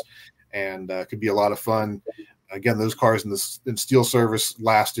bars, and could be a lot of fun. Again, those cars in steel service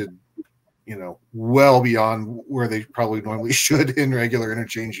lasted, you know, well beyond where they probably normally should in regular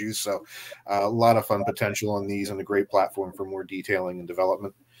interchange use. So a lot of fun potential on these and a great platform for more detailing and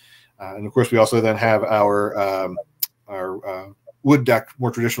development. And of course, we also then have our wood deck,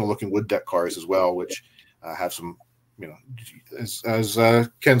 more traditional looking wood deck cars as well, which have some, you know, as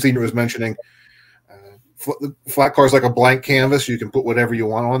Ken Sr. was mentioning, flat cars like a blank canvas. You can put whatever you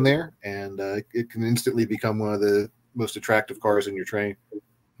want on there, and it can instantly become one of the most attractive cars in your train.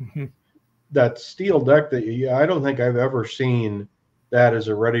 Mm-hmm. That steel deck I don't think I've ever seen that as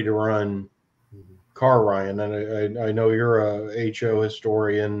a ready to run car, Ryan. And I know you're a HO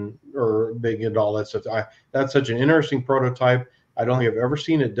historian or big into all that stuff. That's such an interesting prototype. I don't think I've ever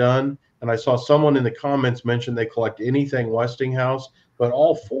seen it done. And I saw someone in the comments mention they collect anything Westinghouse, but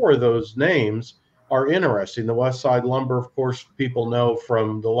all four of those names are interesting. The West Side Lumber, of course, people know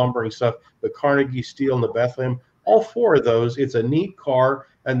from the lumbering stuff, the Carnegie Steel and the Bethlehem, all four of those, it's a neat car,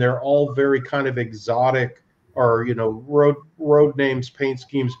 and they're all very kind of exotic or, you know, road names, paint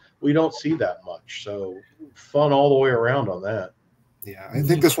schemes. We don't see that much. So fun all the way around on that. Yeah, I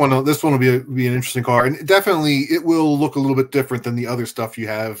think this one will be an interesting car, and definitely it will look a little bit different than the other stuff you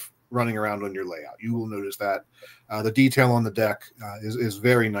have running around on your layout. You will notice that the detail on the deck is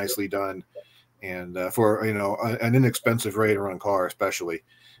very nicely done, and for, you know, an inexpensive rate to run car, especially,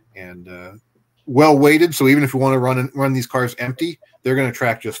 and well weighted. So even if you want to run these cars empty, they're going to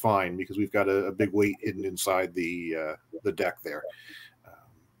track just fine because we've got a big weight hidden inside the deck there.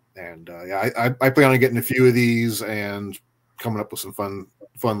 Yeah, I plan on getting a few of these and coming up with some fun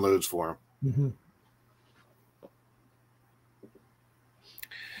loads for them.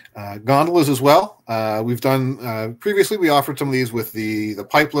 Mm-hmm. Gondolas as well. We've done previously. We offered some of these with the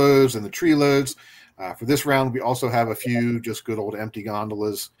pipe loads and the tree loads. For this round, we also have a few just good old empty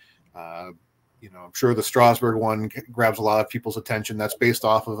gondolas. You know, I'm sure the Strasbourg one grabs a lot of people's attention. That's based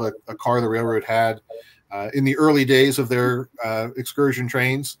off of a car the railroad had in the early days of their excursion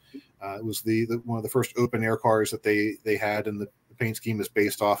trains. It was one of the first open air cars that they had, and the paint scheme is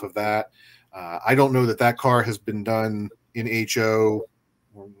based off of that. I don't know that car has been done in HO,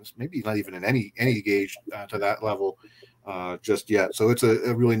 or maybe not even in any gauge to that level just yet. So it's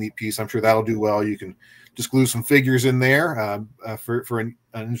a really neat piece. I'm sure that'll do well. You can just glue some figures in there for an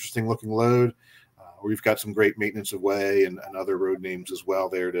interesting looking load. We've got some great maintenance of way and other road names as well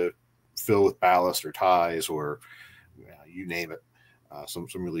there to fill with ballast or ties or you name it. Some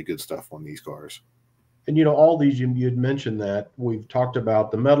really good stuff on these cars. And, you know, all these, you'd mentioned that we've talked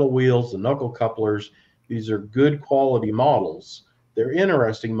about the metal wheels, the knuckle couplers. These are good quality models. They're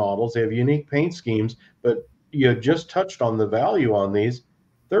interesting models. They have unique paint schemes, but you just touched on the value on these.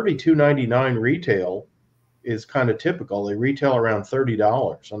 $32.99 retail is kind of typical. They retail around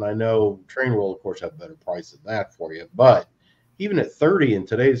 $30. And I know Train will, of course, have better price than that for you. But even at $30 in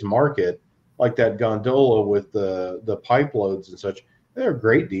today's market, like that gondola with the pipe loads and such, they're a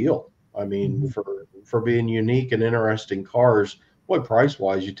great deal. I mean, for being unique and interesting cars, boy, price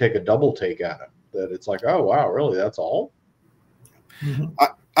wise, you take a double take at it. That it's like, oh wow, really? That's all?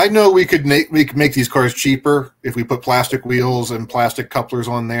 I know we could make these cars cheaper if we put plastic wheels and plastic couplers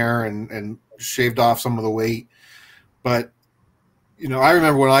on there and shaved off some of the weight. But you know, I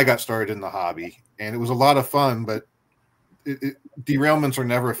remember when I got started in the hobby, and it was a lot of fun, but derailments are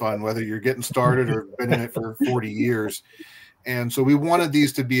never fun, whether you're getting started or been in it for 40 years. And so we wanted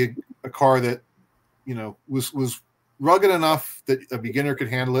these to be a car that, you know, was rugged enough that a beginner could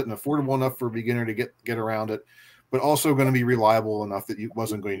handle it and affordable enough for a beginner to get around it, but also going to be reliable enough that it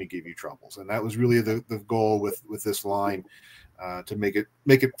wasn't going to give you troubles. And that was really the goal with this line, to make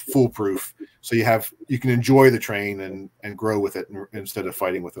it foolproof, so you can enjoy the train and grow with it instead of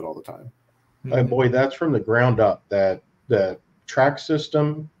fighting with it all the time. And boy, that's from the ground up. That track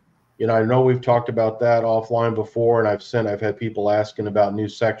system, you know, I know we've talked about that offline before, and I've had people asking about new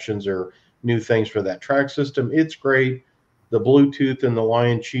sections or new things for that track system. It's great. The Bluetooth and the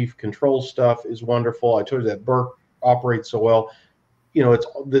Lion Chief control stuff is wonderful. I told you that Burke operates so well. You know,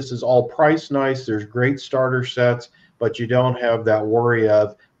 this is all priced nice. There's great starter sets, but you don't have that worry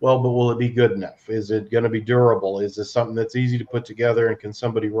of, well, but will it be good enough? Is it going to be durable? Is this something that's easy to put together, and can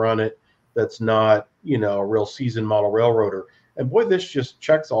somebody run it that's not, you know, a real seasoned model railroader? And boy, this just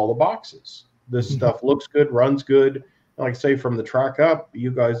checks all the boxes. This stuff looks good, runs good. And like I say, from the track up,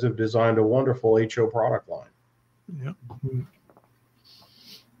 you guys have designed a wonderful HO product line. Yeah.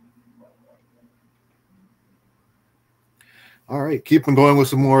 All right, keep on going with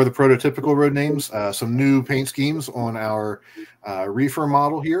some more of the prototypical road names. Some new paint schemes on our reefer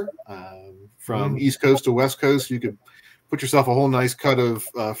model here. From East Coast to West Coast, you could put yourself a whole nice cut of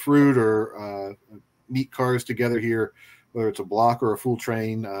fruit or meat cars together here, whether it's a block or a full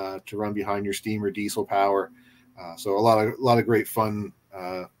train to run behind your steam or diesel power. So a lot of great fun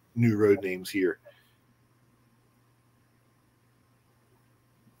new road names here.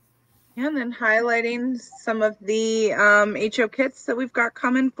 Yeah, and then highlighting some of the HO kits that we've got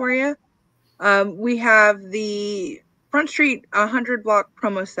coming for you. We have the Front Street 100 block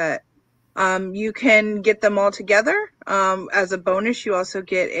promo set. You can get them all together. As a bonus, you also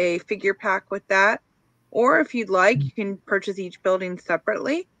get a figure pack with that. Or if you'd like, you can purchase each building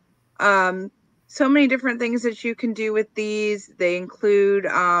separately. So many different things that you can do with these. They include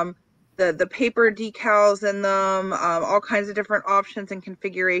the paper decals in them, all kinds of different options and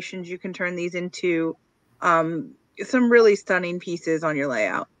configurations. You can turn these into some really stunning pieces on your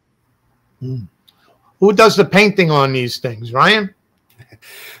layout. Who does the painting on these things, Ryan?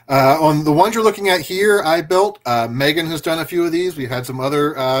 On the ones you're looking at here, I built. Megan has done a few of these. We've had some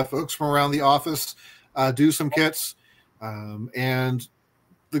other folks from around the office do some kits. And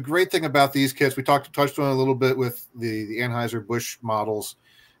the great thing about these kits, we touched on a little bit with the Anheuser-Busch models.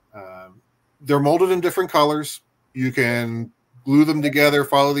 They're molded in different colors. You can glue them together,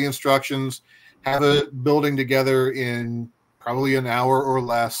 follow the instructions, have a building together in probably an hour or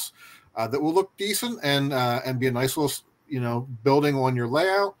less that will look decent and be a nice little, you know, building on your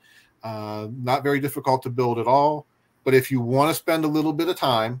layout. Not very difficult to build at all. But if you want to spend a little bit of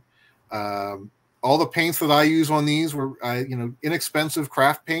time, all the paints that I use on these were, you know, inexpensive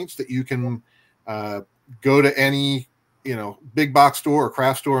craft paints that you can go to any, you know, big box store or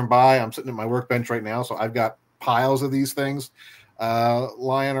craft store and buy. I'm sitting at my workbench right now, so I've got piles of these things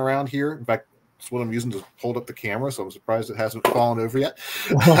lying around here. In fact, that's what I'm using to hold up the camera, so I'm surprised it hasn't fallen over yet.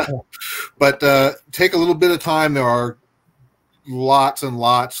 But take a little bit of time. There are lots and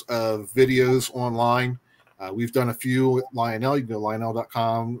lots of videos online. We've done a few with Lionel. You can go to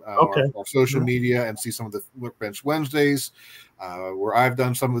lionel.com, our social media, and see some of the Workbench Wednesdays where I've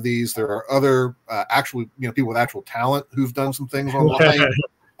done some of these. There are other actual, you know, people with actual talent who've done some things online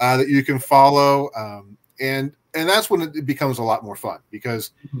that you can follow. And that's when it becomes a lot more fun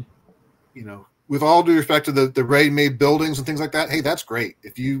because, you know, with all due respect to the ready-made buildings and things like that, hey, that's great.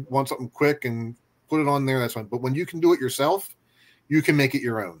 If you want something quick and put it on there, that's fine. But when you can do it yourself, you can make it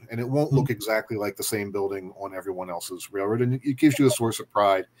your own, and it won't look exactly like the same building on everyone else's railroad, and it gives you a source of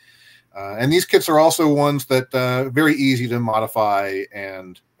pride. And these kits are also ones that very easy to modify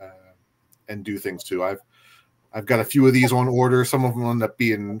and do things to. I've got a few of these on order. Some of them end up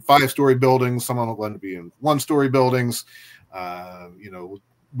being 5-story buildings. Some of them end up being 1-story buildings. You know,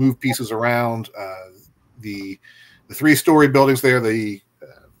 move pieces around. The 3-story buildings there, the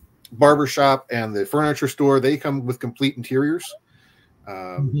barber shop and the furniture store, they come with complete interiors.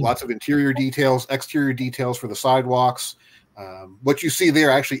 Lots of interior details, exterior details for the sidewalks. What you see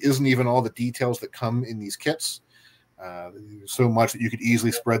there actually isn't even all the details that come in these kits. So much that you could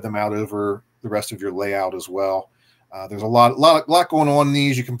easily spread them out over the rest of your layout as well. There's a lot going on in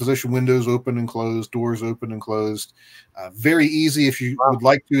these. You can position windows open and closed, doors open and closed. Very easy if you would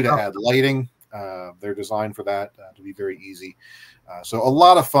like to add lighting. They're designed for that to be very easy. So a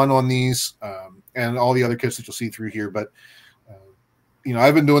lot of fun on these and all the other kits that you'll see through here. But you know,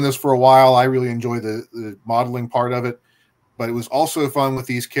 I've been doing this for a while. I really enjoy the modeling part of it. But it was also fun with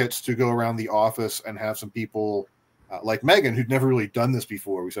these kits to go around the office and have some people like Megan, who'd never really done this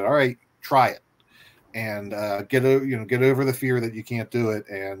before. We said, all right, try it. And get over the fear that you can't do it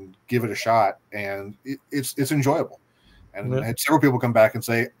and give it a shot, and it's enjoyable. And I had several people come back and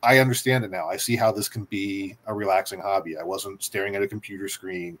say, I understand it now. I see how this can be a relaxing hobby. I wasn't staring at a computer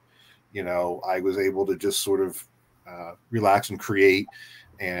screen. You know, I was able to just sort of relax and create.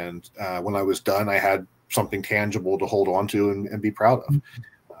 And when I was done, I had something tangible to hold on to and be proud of.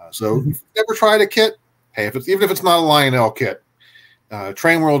 So if you've never tried a kit, hey, even if it's not a Lionel kit,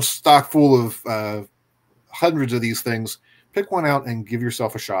 Train World's stock full of hundreds of these things. Pick one out and give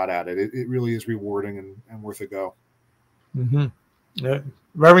yourself a shot at it. It really is rewarding and worth a go. Yeah,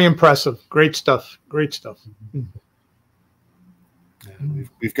 very impressive. Great stuff. Great stuff.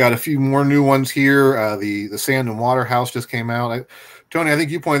 We've got a few more new ones here. The Sand and Water House just came out. Tony, I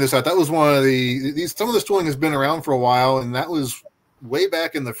think you pointed this out. That was one of some of this tooling has been around for a while, and that was way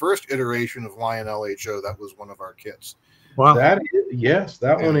back in the first iteration of Lionel HO. That was one of our kits. Wow. That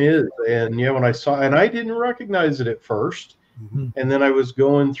one is. And yeah, when I saw, and I didn't recognize it at first. And then I was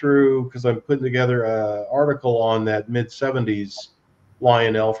going through, because I'm putting together an article on that mid-70s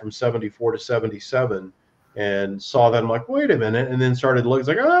Lionel from 74 to 77, and saw that. I'm like, wait a minute. And then started looking,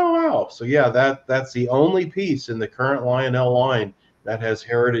 like, oh, wow. So yeah, that's the only piece in the current Lionel line that has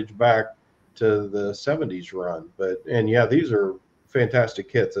heritage back to the 70s run. And yeah, these are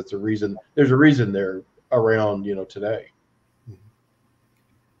fantastic kits. That's a reason. There's a reason they're around, today.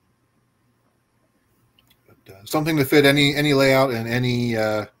 Something to fit any layout and any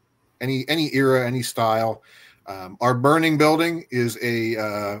era, any style. Our burning building is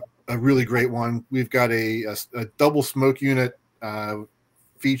a really great one. We've got a double smoke unit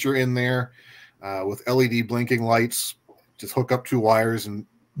feature in there with LED blinking lights. Just hook up 2 wires and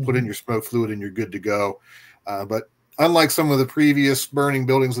put in your smoke fluid and you're good to go. But unlike some of the previous burning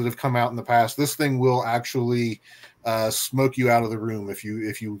buildings that have come out in the past, this thing will actually smoke you out of the room if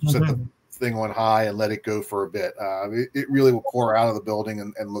you set the thing on high and let it go for a bit. It really will pour out of the building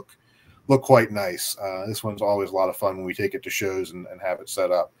and look quite nice. This one's always a lot of fun when we take it to shows and have it set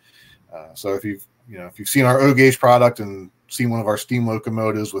up. So if you've seen our O-gauge product and seen one of our steam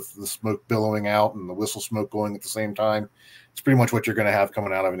locomotives with the smoke billowing out and the whistle smoke going at the same time, it's pretty much what you're going to have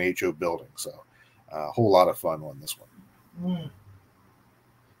coming out of an HO building. So a whole lot of fun on this one.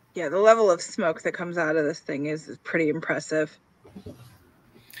 Yeah, the level of smoke that comes out of this thing is pretty impressive.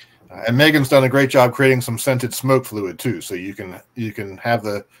 And Megan's done a great job creating some scented smoke fluid too, so you can have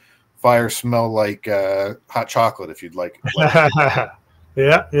the fire smell like hot chocolate if you'd like.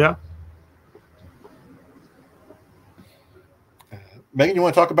 Yeah. Megan, you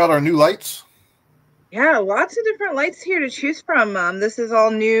want to talk about our new lights? Yeah, lots of different lights here to choose from. This is all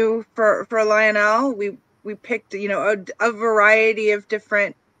new for Lionel. We picked a variety of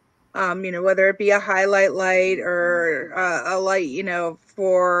different whether it be a highlight light or a light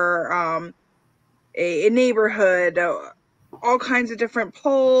for a neighborhood, all kinds of different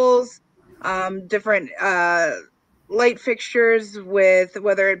poles, different light fixtures with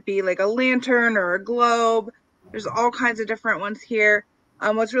whether it be like a lantern or a globe. There's all kinds of different ones here.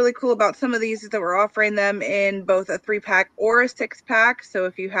 What's really cool about some of these is that we're offering them in both a 3-pack or a 6-pack. So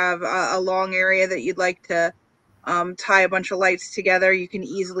if you have a long area that you'd like to tie a bunch of lights together, you can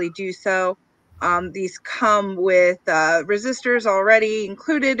easily do so. These come with resistors already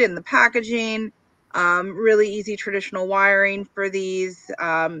included in the packaging. Really easy traditional wiring for these,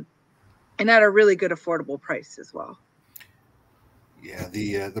 and at a really good affordable price as well. Yeah,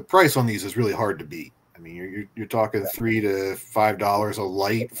 the price on these is really hard to beat. I mean, you're talking $3 to $5 a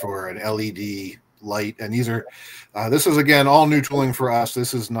light for an LED light, and these are this is again all new tooling for us.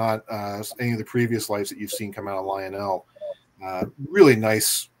 This is not any of the previous lights that you've seen come out of Lionel. Really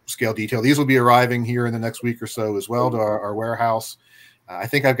nice scale detail. These will be arriving here in the next week or so as well to our warehouse. I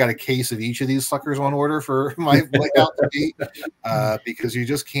think I've got a case of each of these suckers on order for my layout to be because you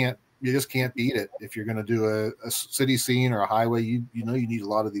just can't beat it if you're going to do a city scene or a highway. You need a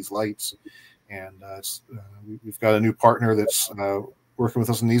lot of these lights, and we've got a new partner that's working with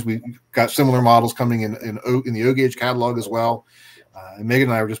us on these. We've got similar models coming in the O-gauge catalog as well. And Megan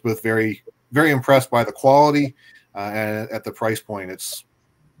and I were just both very, very impressed by the quality and at the price point. It's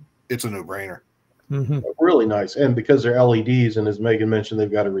a no-brainer. Really nice. And because they're LEDs, and as Megan mentioned,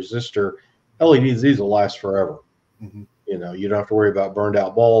 they've got a resistor. LEDs, these will last forever. Mm-hmm. You know, you don't have to worry about burned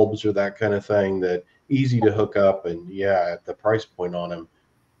out bulbs or that kind of thing. That easy to hook up, and yeah, at the price point on them,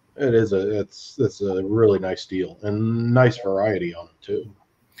 it's a really nice deal and nice variety on them too.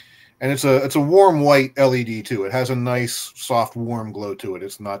 And it's a warm white LED too. It has a nice soft warm glow to it.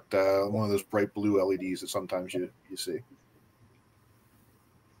 It's not one of those bright blue LEDs that sometimes you see.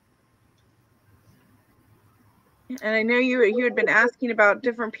 And I know you had been asking about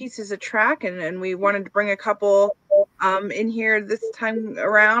different pieces of track, and we wanted to bring a couple in here this time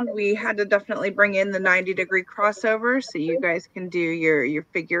around. We had to definitely bring in the 90-degree crossover, so you guys can do your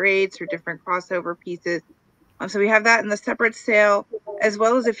figure eights or different crossover pieces. So we have that in the separate sale, as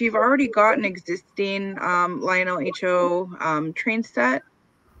well as if you've already got an existing Lionel HO train set,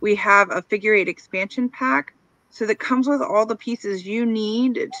 we have a figure eight expansion pack. So that comes with all the pieces you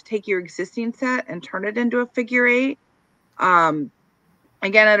need to take your existing set and turn it into a figure eight. Again,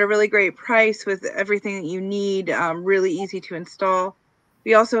 at a really great price with everything that you need, really easy to install.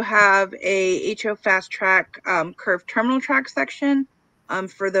 We also have a HO Fast Track curved terminal track section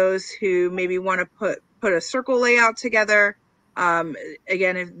for those who maybe want to put a circle layout together.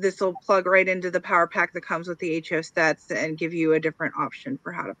 Again, if this will plug right into the power pack that comes with the HO sets and give you a different option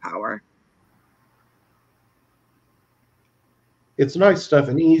for how to power. It's nice stuff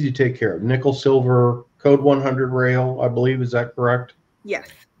and easy to take care of. Nickel silver code 100 rail, I believe. Is that correct? Yes.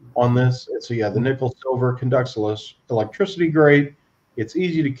 On this, so yeah, the nickel silver conducts electricity grade. It's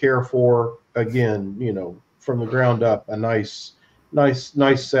easy to care for. Again, you know, from the ground up, a nice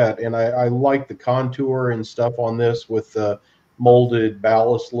set. And I like the contour and stuff on this with the molded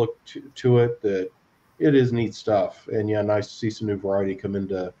ballast look to it. That it is neat stuff. And yeah, nice to see some new variety come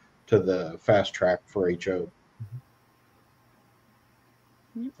into the fast track for HO.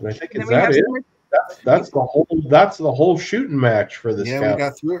 And I think is that it. That's the whole shooting match for this. Yeah, we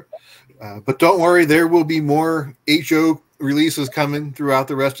got through it. But don't worry, there will be more HO releases coming throughout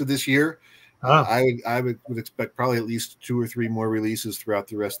the rest of this year. I would expect probably at least 2 or 3 more releases throughout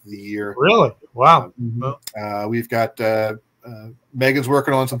the rest of the year. Really? Wow. We've got Megan's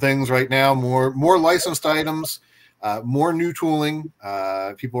working on some things right now. More licensed items, more new tooling.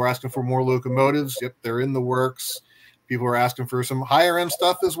 People are asking for more locomotives. Yep, they're in the works. People are asking for some higher end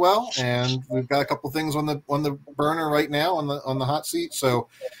stuff as well, and we've got a couple things on the burner right now on the hot seat. So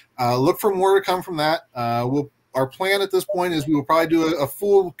look for more to come from that. Our plan at this point is we will probably do a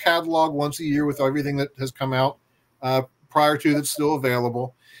full catalog once a year with everything that has come out prior to that's still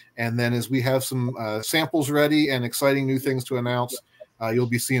available, and then as we have some samples ready and exciting new things to announce, you'll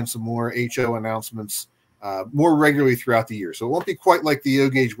be seeing some more HO announcements more regularly throughout the year. So it won't be quite like the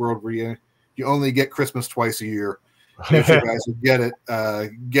O-Gauge world where you only get Christmas twice a year. You guys will get it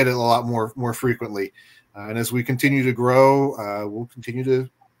a lot more frequently, and as we continue to grow, we'll continue to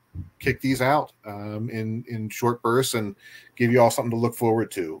kick these out in short bursts and give you all something to look forward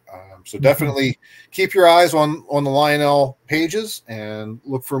to. So definitely keep your eyes on the Lionel pages and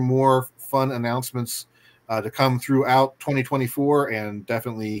look for more fun announcements to come throughout 2024 and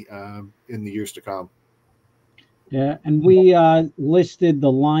definitely in the years to come. Yeah, and we listed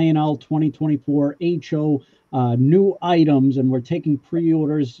the Lionel 2024 HO new items, and we're taking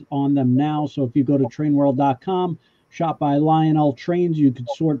pre-orders on them now. So if you go to trainworld.com, shop by Lionel Trains, you could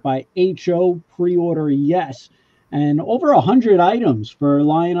sort by HO, pre-order yes. And over 100 items for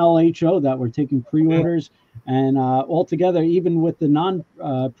Lionel HO that we're taking pre-orders. And altogether, even with the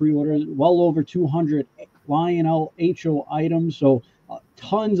non-pre-orders, well over 200 Lionel HO items. So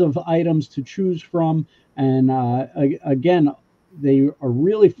tons of items to choose from. And again, they are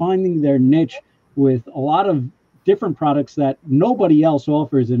really finding their niche with a lot of different products that nobody else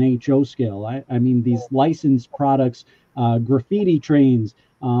offers in HO scale. I mean, these licensed products, graffiti trains,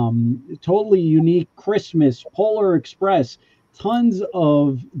 totally unique Christmas, Polar Express, tons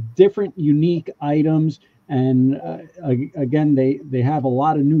of different unique items. And again, they have a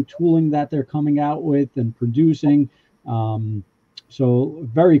lot of new tooling that they're coming out with and producing. So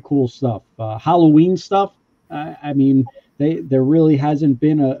very cool stuff. Halloween stuff. I mean, there really hasn't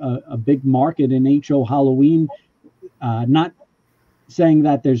been a big market in HO Halloween. Not saying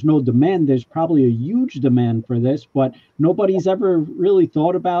that there's no demand. There's probably a huge demand for this, but nobody's ever really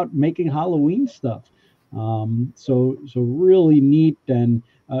thought about making Halloween stuff. So really neat. And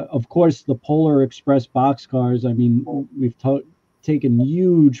of course, the Polar Express boxcars. I mean, we've taken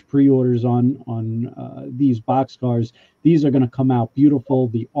huge pre-orders on these boxcars. These are going to come out beautiful.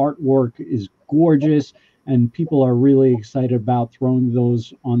 The artwork is gorgeous, and people are really excited about throwing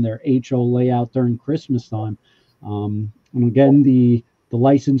those on their HO layout during Christmas time. And again, the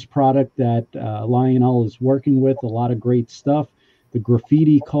licensed product that Lionel is working with, a lot of great stuff. The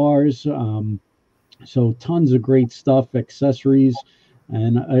graffiti cars, So tons of great stuff, accessories.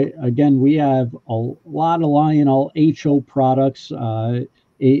 And again, we have a lot of Lionel HO products.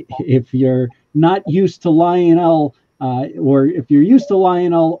 If you're not used to Lionel, or if you're used to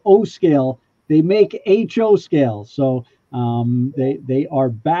Lionel O scale, they make HO scale. So they are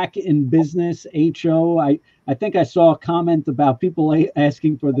back in business. HO. I think I saw a comment about people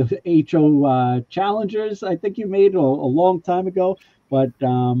asking for the HO challengers. I think you made a long time ago. But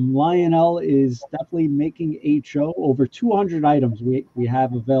Lionel is definitely making HO. Over 200 items we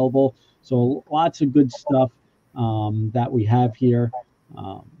have available. So lots of good stuff that we have here.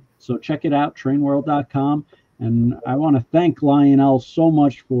 So check it out, trainworld.com. And I want to thank Lionel so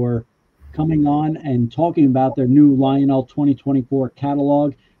much for coming on and talking about their new Lionel 2024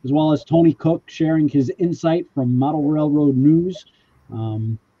 catalog, as well as Tony Cook sharing his insight from Model Railroad News.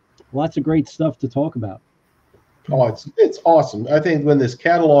 Lots of great stuff to talk about. Oh, it's awesome. I think when this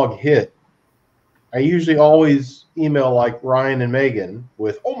catalog hit, I usually always email like Ryan and Megan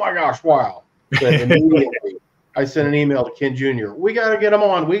with, "Oh my gosh, wow!" But immediately I sent an email to Ken Jr. We got to get him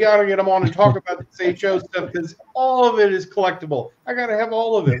on. We got to get him on and talk about this HO stuff because all of it is collectible. I got to have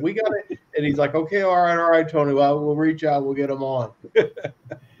all of it. We got it. And he's like, "Okay, all right, Tony. Well, we'll reach out. We'll get him on."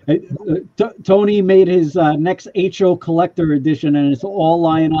 Tony made his next HO collector edition, and it's all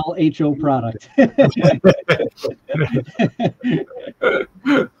Lionel HO product.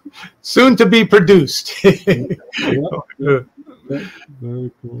 Soon to be produced. Very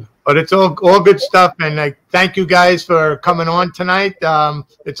cool. But it's all good stuff, and I thank you guys for coming on tonight.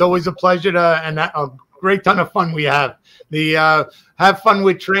 It's always a pleasure and a great ton of fun we have. Have fun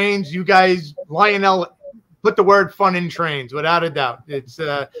with trains, you guys. Lionel put the word fun in trains, without a doubt. It's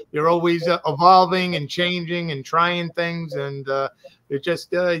you're always evolving and changing and trying things, and it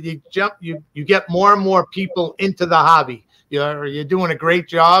just you get more and more people into the hobby. You're doing a great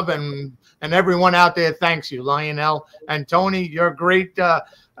job, and everyone out there thanks you, Lionel and Tony. You're a great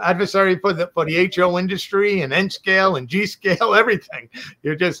adversary for the HO industry and N scale and G scale, everything.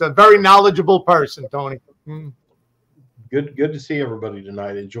 You're just a very knowledgeable person, Tony. Good to see everybody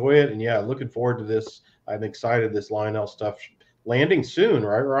tonight. Enjoy it, and yeah, looking forward to this. I'm excited. This Lionel stuff landing soon,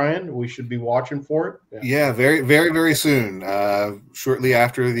 right, Ryan? We should be watching for it. Yeah, very, very, very soon. Shortly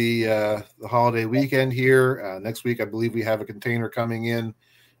after the holiday weekend here. Next week, I believe we have a container coming in,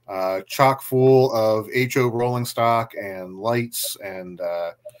 chock full of HO rolling stock and lights and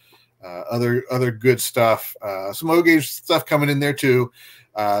other good stuff. Some O-gauge stuff coming in there too.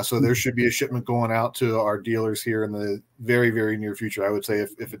 So there should be a shipment going out to our dealers here in the very, very near future. I would say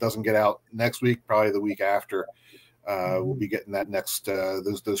if it doesn't get out next week, probably the week after, we'll be getting that next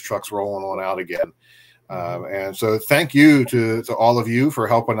those trucks rolling on out again. And so thank you to all of you for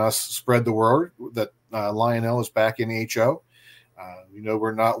helping us spread the word that Lionel is back in HO.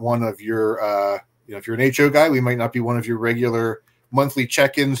 We're not one of your if you're an HO guy, we might not be one of your regular monthly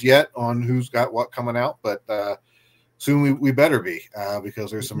check-ins yet on who's got what coming out, but soon we better be, because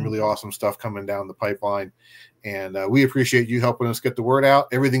there's some really awesome stuff coming down the pipeline. And we appreciate you helping us get the word out,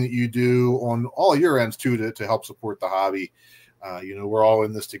 everything that you do on all your ends too, to help support the hobby. We're all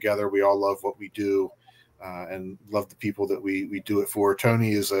in this together. We all love what we do and love the people that we do it for.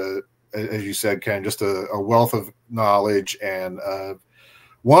 Tony is, as you said, Ken, just a wealth of knowledge and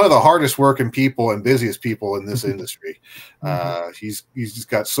one of the hardest working people and busiest people in this industry. He's just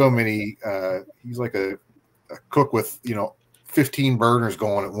got so many, he's like a cook with 15 burners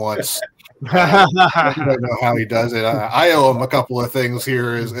going at once. I don't know how he does it. I owe him a couple of things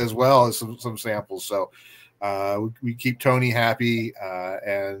here as well as some samples. So we keep Tony happy,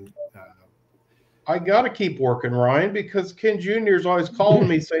 and I got to keep working, Ryan, because Ken Jr. is always calling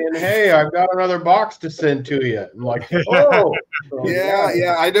me saying, "Hey, I've got another box to send to you." I'm like, "Oh, so,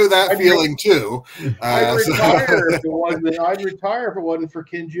 yeah, I know that feeling too." I'd retire if it wasn't for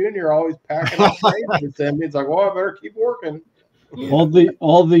Ken Jr. always packing up things to send me. It's like, well, I better keep working. All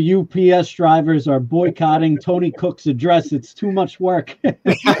the UPS drivers are boycotting Tony Cook's address. It's too much work. Yep.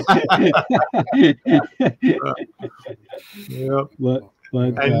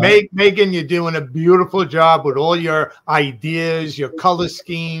 And Megan, you're doing a beautiful job with all your ideas, your color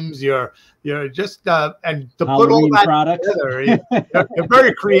schemes, you're just and to Halloween put all that products together. You're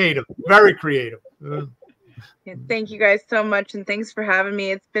very creative, very creative. Yeah, thank you guys so much, and thanks for having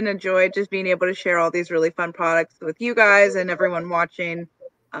me. It's been a joy just being able to share all these really fun products with you guys and everyone watching.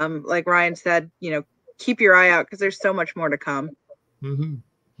 Like Ryan said, keep your eye out because there's so much more to come.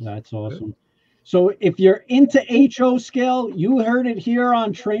 That's awesome. So if you're into HO scale, you heard it here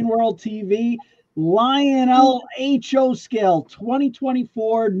on Train World TV. Lionel HO scale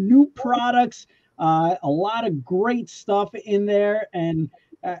 2024, new products, a lot of great stuff in there. And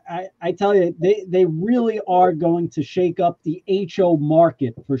I tell you, they really are going to shake up the HO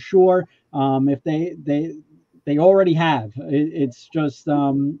market for sure. If they already have. It's just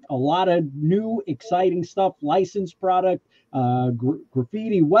a lot of new, exciting stuff, licensed product,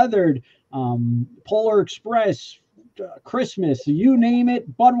 graffiti, weathered, Polar Express, Christmas, you name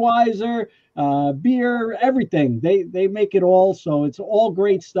it, Budweiser, beer, everything. They make it all. So it's all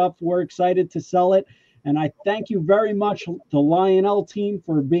great stuff. We're excited to sell it. And I thank you very much, the Lionel team,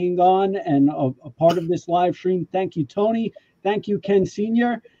 for being on and a part of this live stream. Thank you, Tony. Thank you, Ken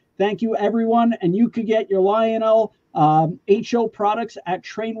Sr. Thank you, everyone. And you could get your Lionel HO products at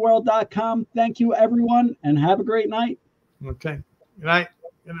trainworld.com. Thank you, everyone, and have a great night. Okay. Good night.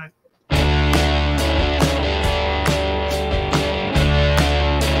 Good night.